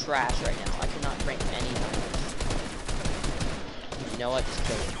trash right now. I cannot bring any diamonds. You know what? Just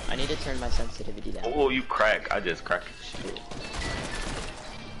kill him. I need to turn my sensitivity down. Oh, you crack. I just cracked. Shit.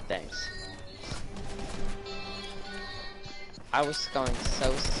 Thanks. I was going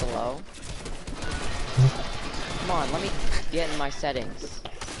so slow. Come on, let me get in my settings.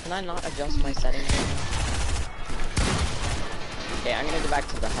 Can I not adjust my settings right now? Okay, I'm gonna go back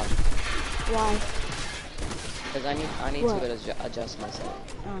to the hub. Why? Because I need What? to adjust my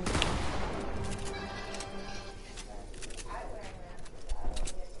settings.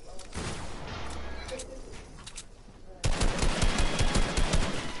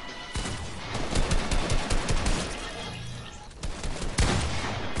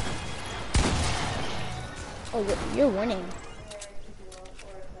 Oh, you're winning.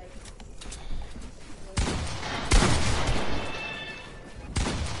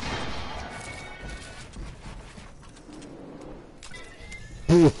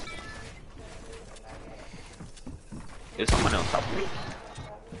 There's someone else top of me.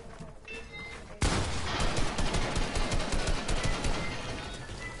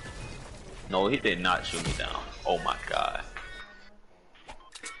 No, he did not shoot me down. Oh my god.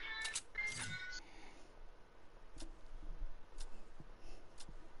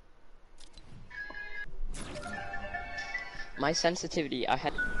 My sensitivity, I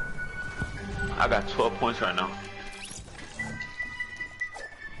got 12 points right now.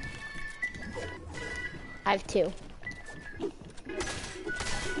 I have 2.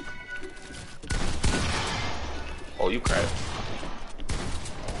 Oh, you crap.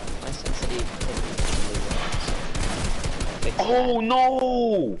 my sensitivity is Oh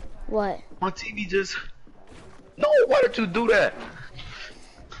no! What? My TV just... No, why did you do that?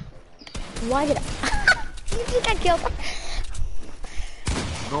 Why did I? You think I killed him?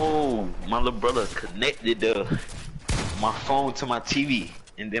 No, my little brother connected my phone to my TV,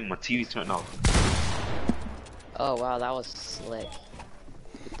 and then my TV turned off. Oh wow, that was slick.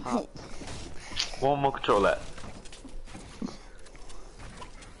 Pop. One more control at.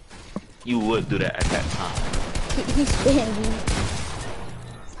 You would do that at that time. He's spamming.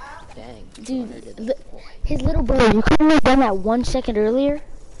 Dang. Dude, his little brother, you couldn't have done that 1 second earlier?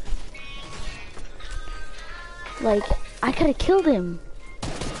 Like, I could have killed him.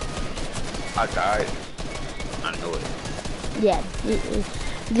 I died. I know it. Yeah,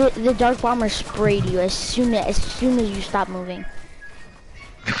 the dark bomber sprayed you as soon as you stopped moving.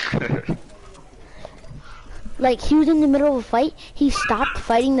 Like, he was in the middle of a fight, he stopped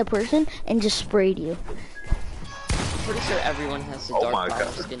fighting the person and just sprayed you. I'm pretty sure everyone has the Oh dark my bomber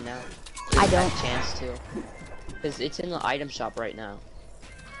God. skin now. I There's don't. that chance to. Because it's in the item shop right now.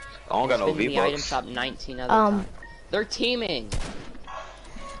 I don't got no It's been in the item V-Bucks. shop 19 other times. They're teaming.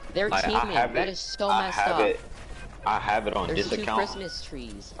 They're teaming. That is so messed up. I have it on There's this two account. Christmas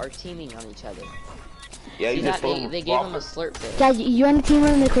trees are teaming on each other. Yeah, See you that? just told They gave him a slurp fish. Guys, you want to team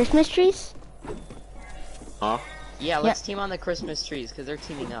on the Christmas trees? Huh? Yeah, let's team on the Christmas trees because they're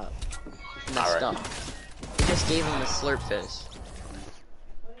teaming up. Messed Alright. up. They just gave him a slurp fish.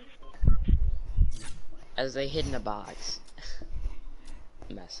 As they hid in a box.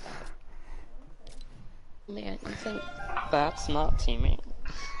 Messed up. Man, you think that's not teaming?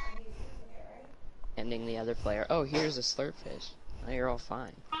 Ending the other player. Oh, here's a slurp fish. Now you're all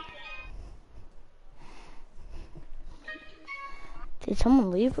fine. Did someone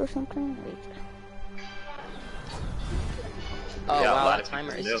leave or something? Wait. Oh Yeah, a wow, lot that of people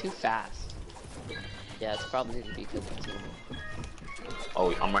timer is do. too fast. Yeah, it's probably because of teaming.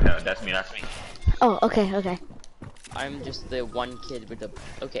 Oh, I'm right here. That's me. That's me. Oh, okay. I'm just the one kid with the.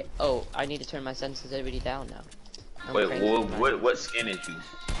 Okay. Oh, I need to turn my sensitivity down now. I'm Wait, cranking what skin is you?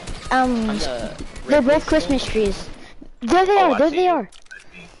 I'm the They're red both skin. Christmas trees. There they Oh, are, I there see they you. are.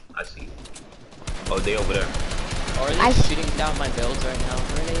 I see. Oh, they over there. Or are they shooting down my builds right now?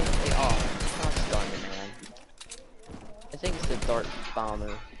 Where are they? They are. Gosh darn it, man. I think it's the dark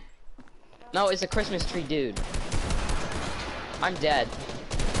bomber. No, it's a Christmas tree dude. I'm dead.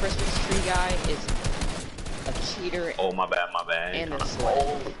 Christmas tree guy is a cheater Oh, my bad. and a Oh,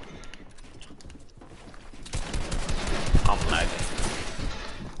 slave. I'm lagging.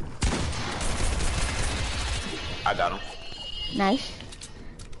 I got him. Nice.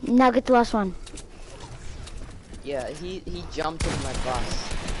 Now get the last one. Yeah, he jumped in my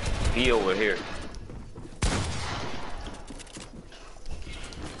bus. He over here.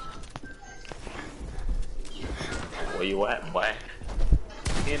 Where you at, boy?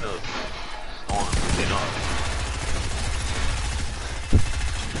 In a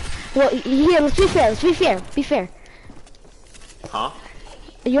Well, here, let's be fair. Huh?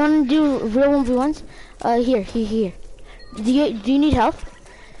 You wanna do real 1v1s? Here. Do you need help?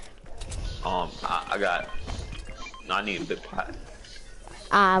 I got. No, I need a big pot.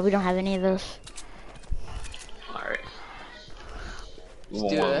 We don't have any of those. All right.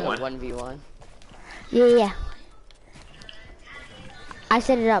 Let's do a 1v1. Yeah. I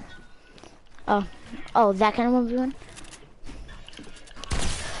set it up. Oh, that kind of 1v1?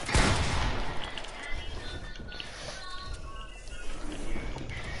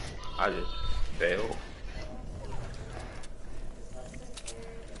 I just failed.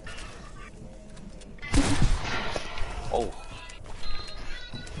 Oh.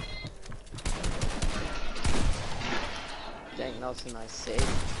 Dang, that was a nice save.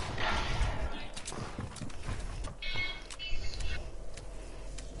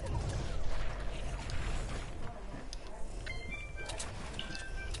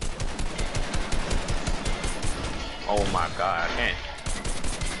 Oh my god, I can't.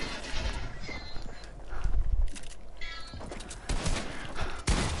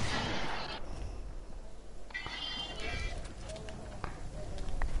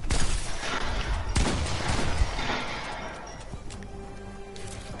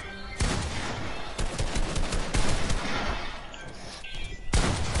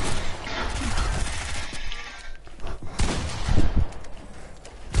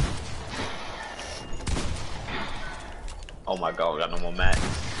 Oh my god, we got no more mats.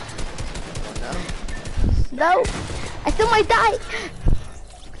 Oh No! I still might die!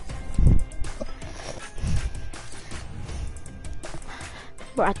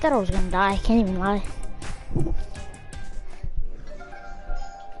 Bro, I thought I was gonna die. I can't even lie.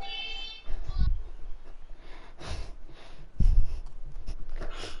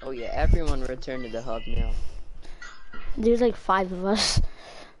 Oh yeah, everyone returned to the hub now. There's like 5 of us.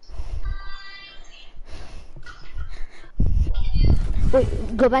 Wait,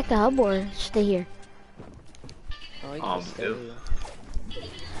 go back to hub or stay here? Oh, you can stay do. here.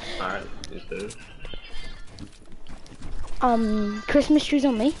 Alright, let's do it. Christmas trees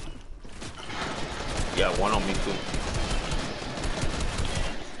on me. Yeah, one on me too.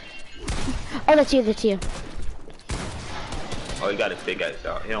 Oh, that's you, that's you. Oh, he got his big ass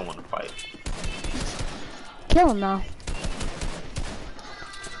out. He don't want to fight. Kill him now.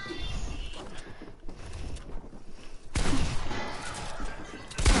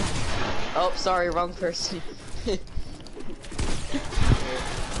 Oh, sorry, wrong person.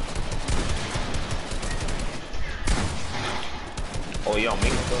 Oh, he on me.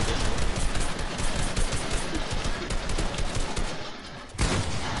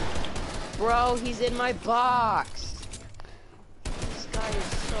 Bro, he's in my box. This guy is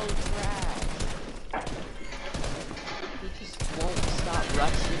so trash. He just won't stop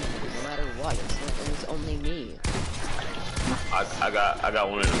rushing no matter what. It's only me. I got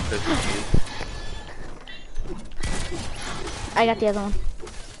one of them Christmas trees. I got the other one.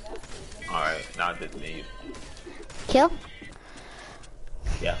 Alright, now just me. Kill?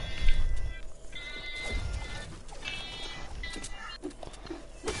 Yeah.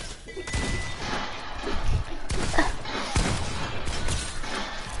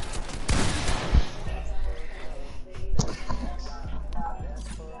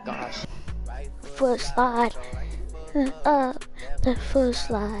 Gosh. Foot slide. The foot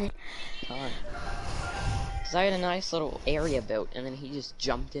slide. God. Cause I had a nice little area built, and then he just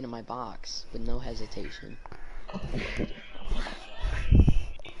jumped into my box with no hesitation.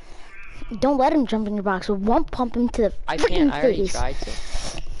 Don't let him jump in your box. It won't pump him to the I freaking can't. I already face. tried to,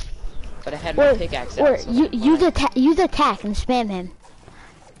 but I had my pickaxe out. Or So use attack and spam him.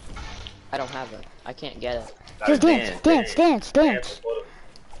 I don't have it. I can't get it. Just dance.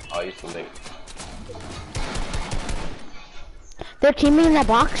 Oh, you're too late. They're teaming in that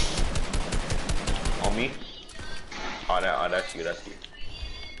box. On me? Oh, that's you.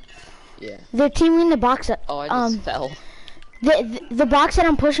 Yeah. They're teaming in the box. Oh, I just fell. The box that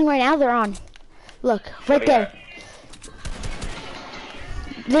I'm pushing right now, they're on. Look, right there.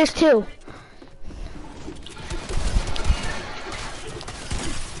 There's 2.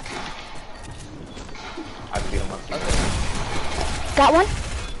 I feel my Okay. Got one?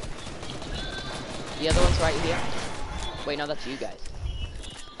 The other one's right here. Wait, no, that's you guys.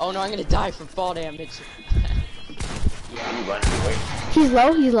 Oh no, I'm gonna die from fall damage. Yeah, you running away. He's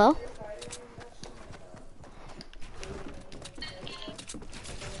low.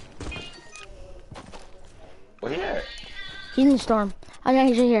 Where he at? He's in the storm. Oh no,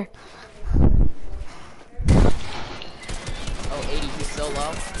 he's right here. Oh, 80, he's so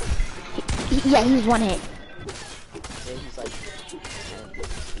low. Yeah, he's 1 hit. Yeah, he's like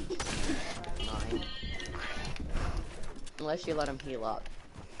 9. Unless you let him heal up.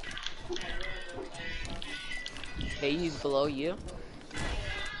 Hey, he's below you.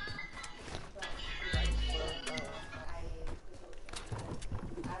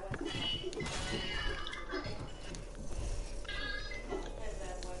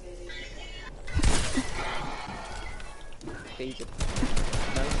 Egypt.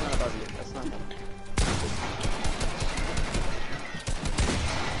 No, it's not above you. That's not him.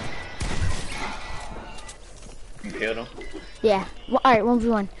 You killed him? Yeah. Well, all right,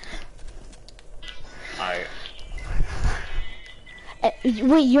 1v1. Alright.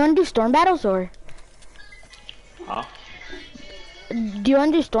 Wait, you wanna do storm battles or? Huh? Do you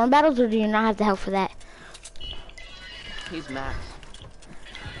wanna do storm battles or do you not have the health for that? He's max.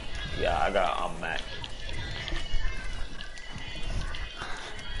 Yeah, I'm Max.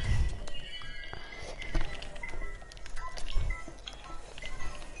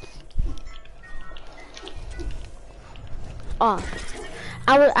 Oh,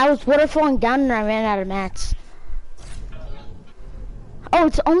 I was waterfalling down and I ran out of mats. Oh,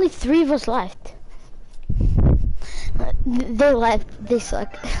 it's only 3 of us left. They're left. They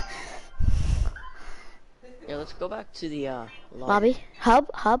suck. Yeah, let's go back to the Lobby? Hub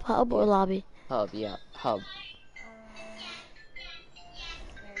or lobby? Hub, yeah, hub.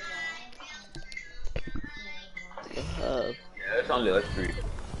 The hub. Yeah, it's only us 3.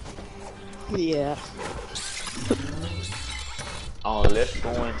 Yeah. Oh, let's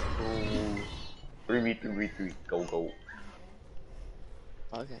go into 3v3v3. Go.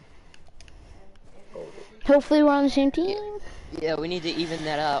 Okay. Hopefully we're on the same team. Yeah, we need to even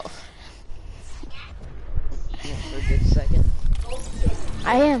that out. Yeah, for a good second.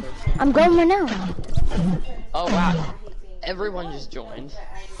 I am. I'm going right now. Oh wow. Everyone just joined.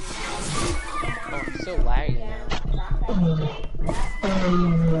 Oh, I'm so laggy now.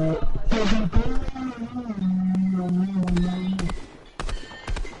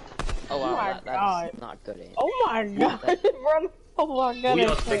 Oh wow, that's not good aim. Oh my god, bro. Oh my god. Who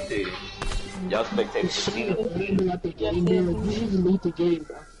y'all spectating? Y'all spectating Tina? You should delete the game,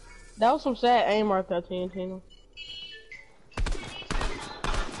 bro. That was some sad aim right there, Tina.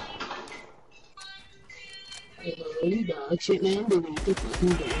 Hey, bro, you dog shit, man. Delete the fucking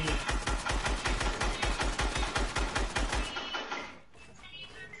game.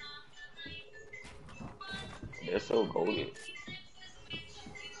 They're so goated.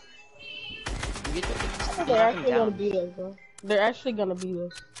 They're actually gonna beat us, bro. They're actually gonna beat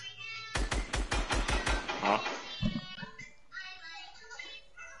us. Huh?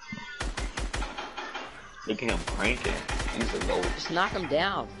 Look at him cranking. He's a goalie. Just knock him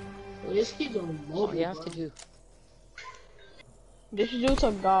down. Well, this kid's on mobile, All you have to do. This dude's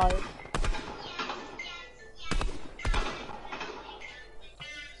a god.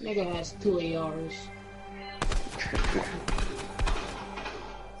 Nigga has 2 ARs.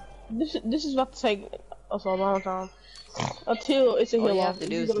 This is about to take us a long time. Until it's a All heal you off. have to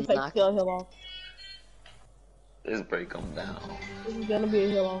do This is gonna take knock- till a heal off. Let's break him down. This is gonna be a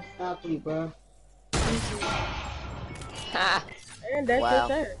heal off. Stop me, bro. Ha! And that's Wow.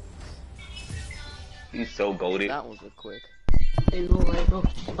 just it. He's so goated. That was a quick. They know, right, bro?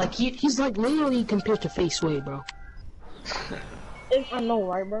 Like, he's like literally compared to Faceway, bro. I know,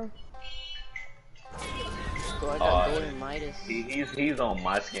 right, bro? So I got Golden Midas. He's on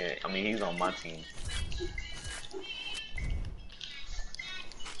my skin. I mean, he's on my team.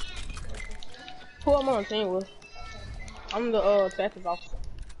 Who I'm on the team with? I'm the tactics officer.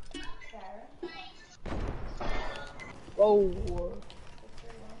 Whoa.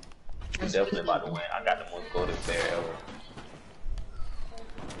 He's definitely about to win. I got the most goated player ever.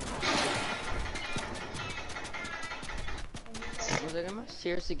 I was like, am I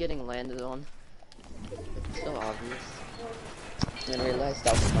seriously getting landed on? It's so obvious. And then realized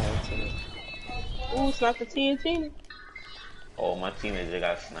that was my own team. Ooh, snap the TNT. Oh, my teammate just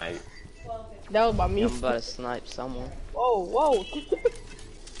got sniped. That was by me. I'm about to snipe someone. Whoa.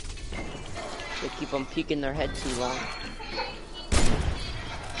 They keep on peeking their head too long.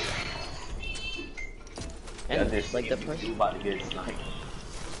 Yeah, And this like the team, person. you about to get sniped.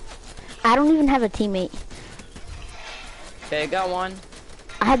 I don't even have a teammate. Okay, I got one.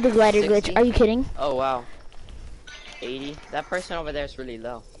 I had the glider 60. glitch. Are you kidding? Oh wow. 80. That person over there is really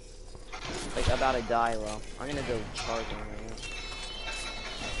low. Like about to die low. I'm gonna go charge him right now.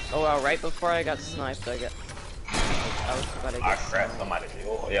 Oh wow, right before I got sniped, I was about to get I crashed sniped. somebody.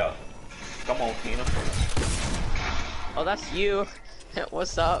 Oh, yeah. Come on, Tina. Oh, that's you.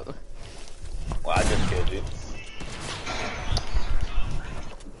 What's up? Well, I just killed you.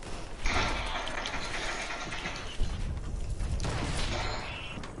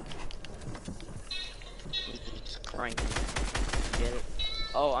 Just cranking. Get it?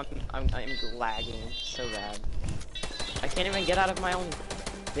 Oh, I'm lagging so bad. I can't even get out of my own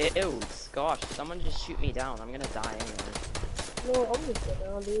builds. Gosh, someone just shoot me down. I'm gonna die anyway. No, I'm just sitting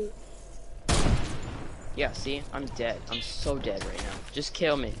down, dude. Yeah, see? I'm dead. I'm so dead right now. Just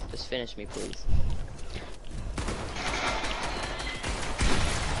kill me. Just finish me, please.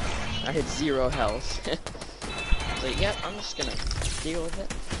 I had 0 health. So yep, I'm just gonna deal with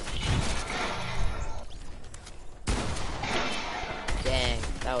it. Dang,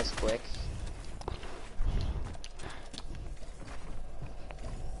 that was quick.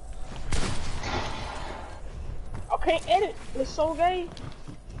 I can't edit. It's so gay.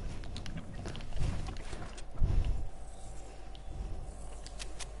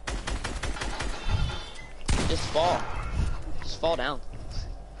 Just fall. Just fall down.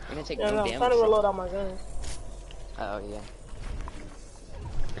 You're gonna take Yeah, no no, I'm damage. trying to from reload it. out my gun. Oh yeah.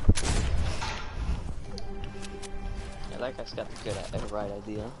 Yeah, that guy's got the right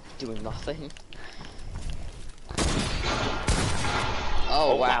idea. Doing nothing.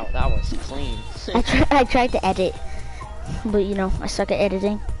 Oh wow, that was clean. I tried to edit, but you know, I suck at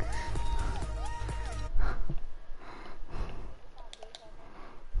editing.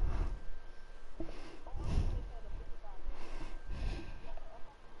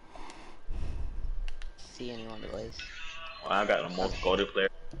 See anyone, boys? Well, I got the most goated player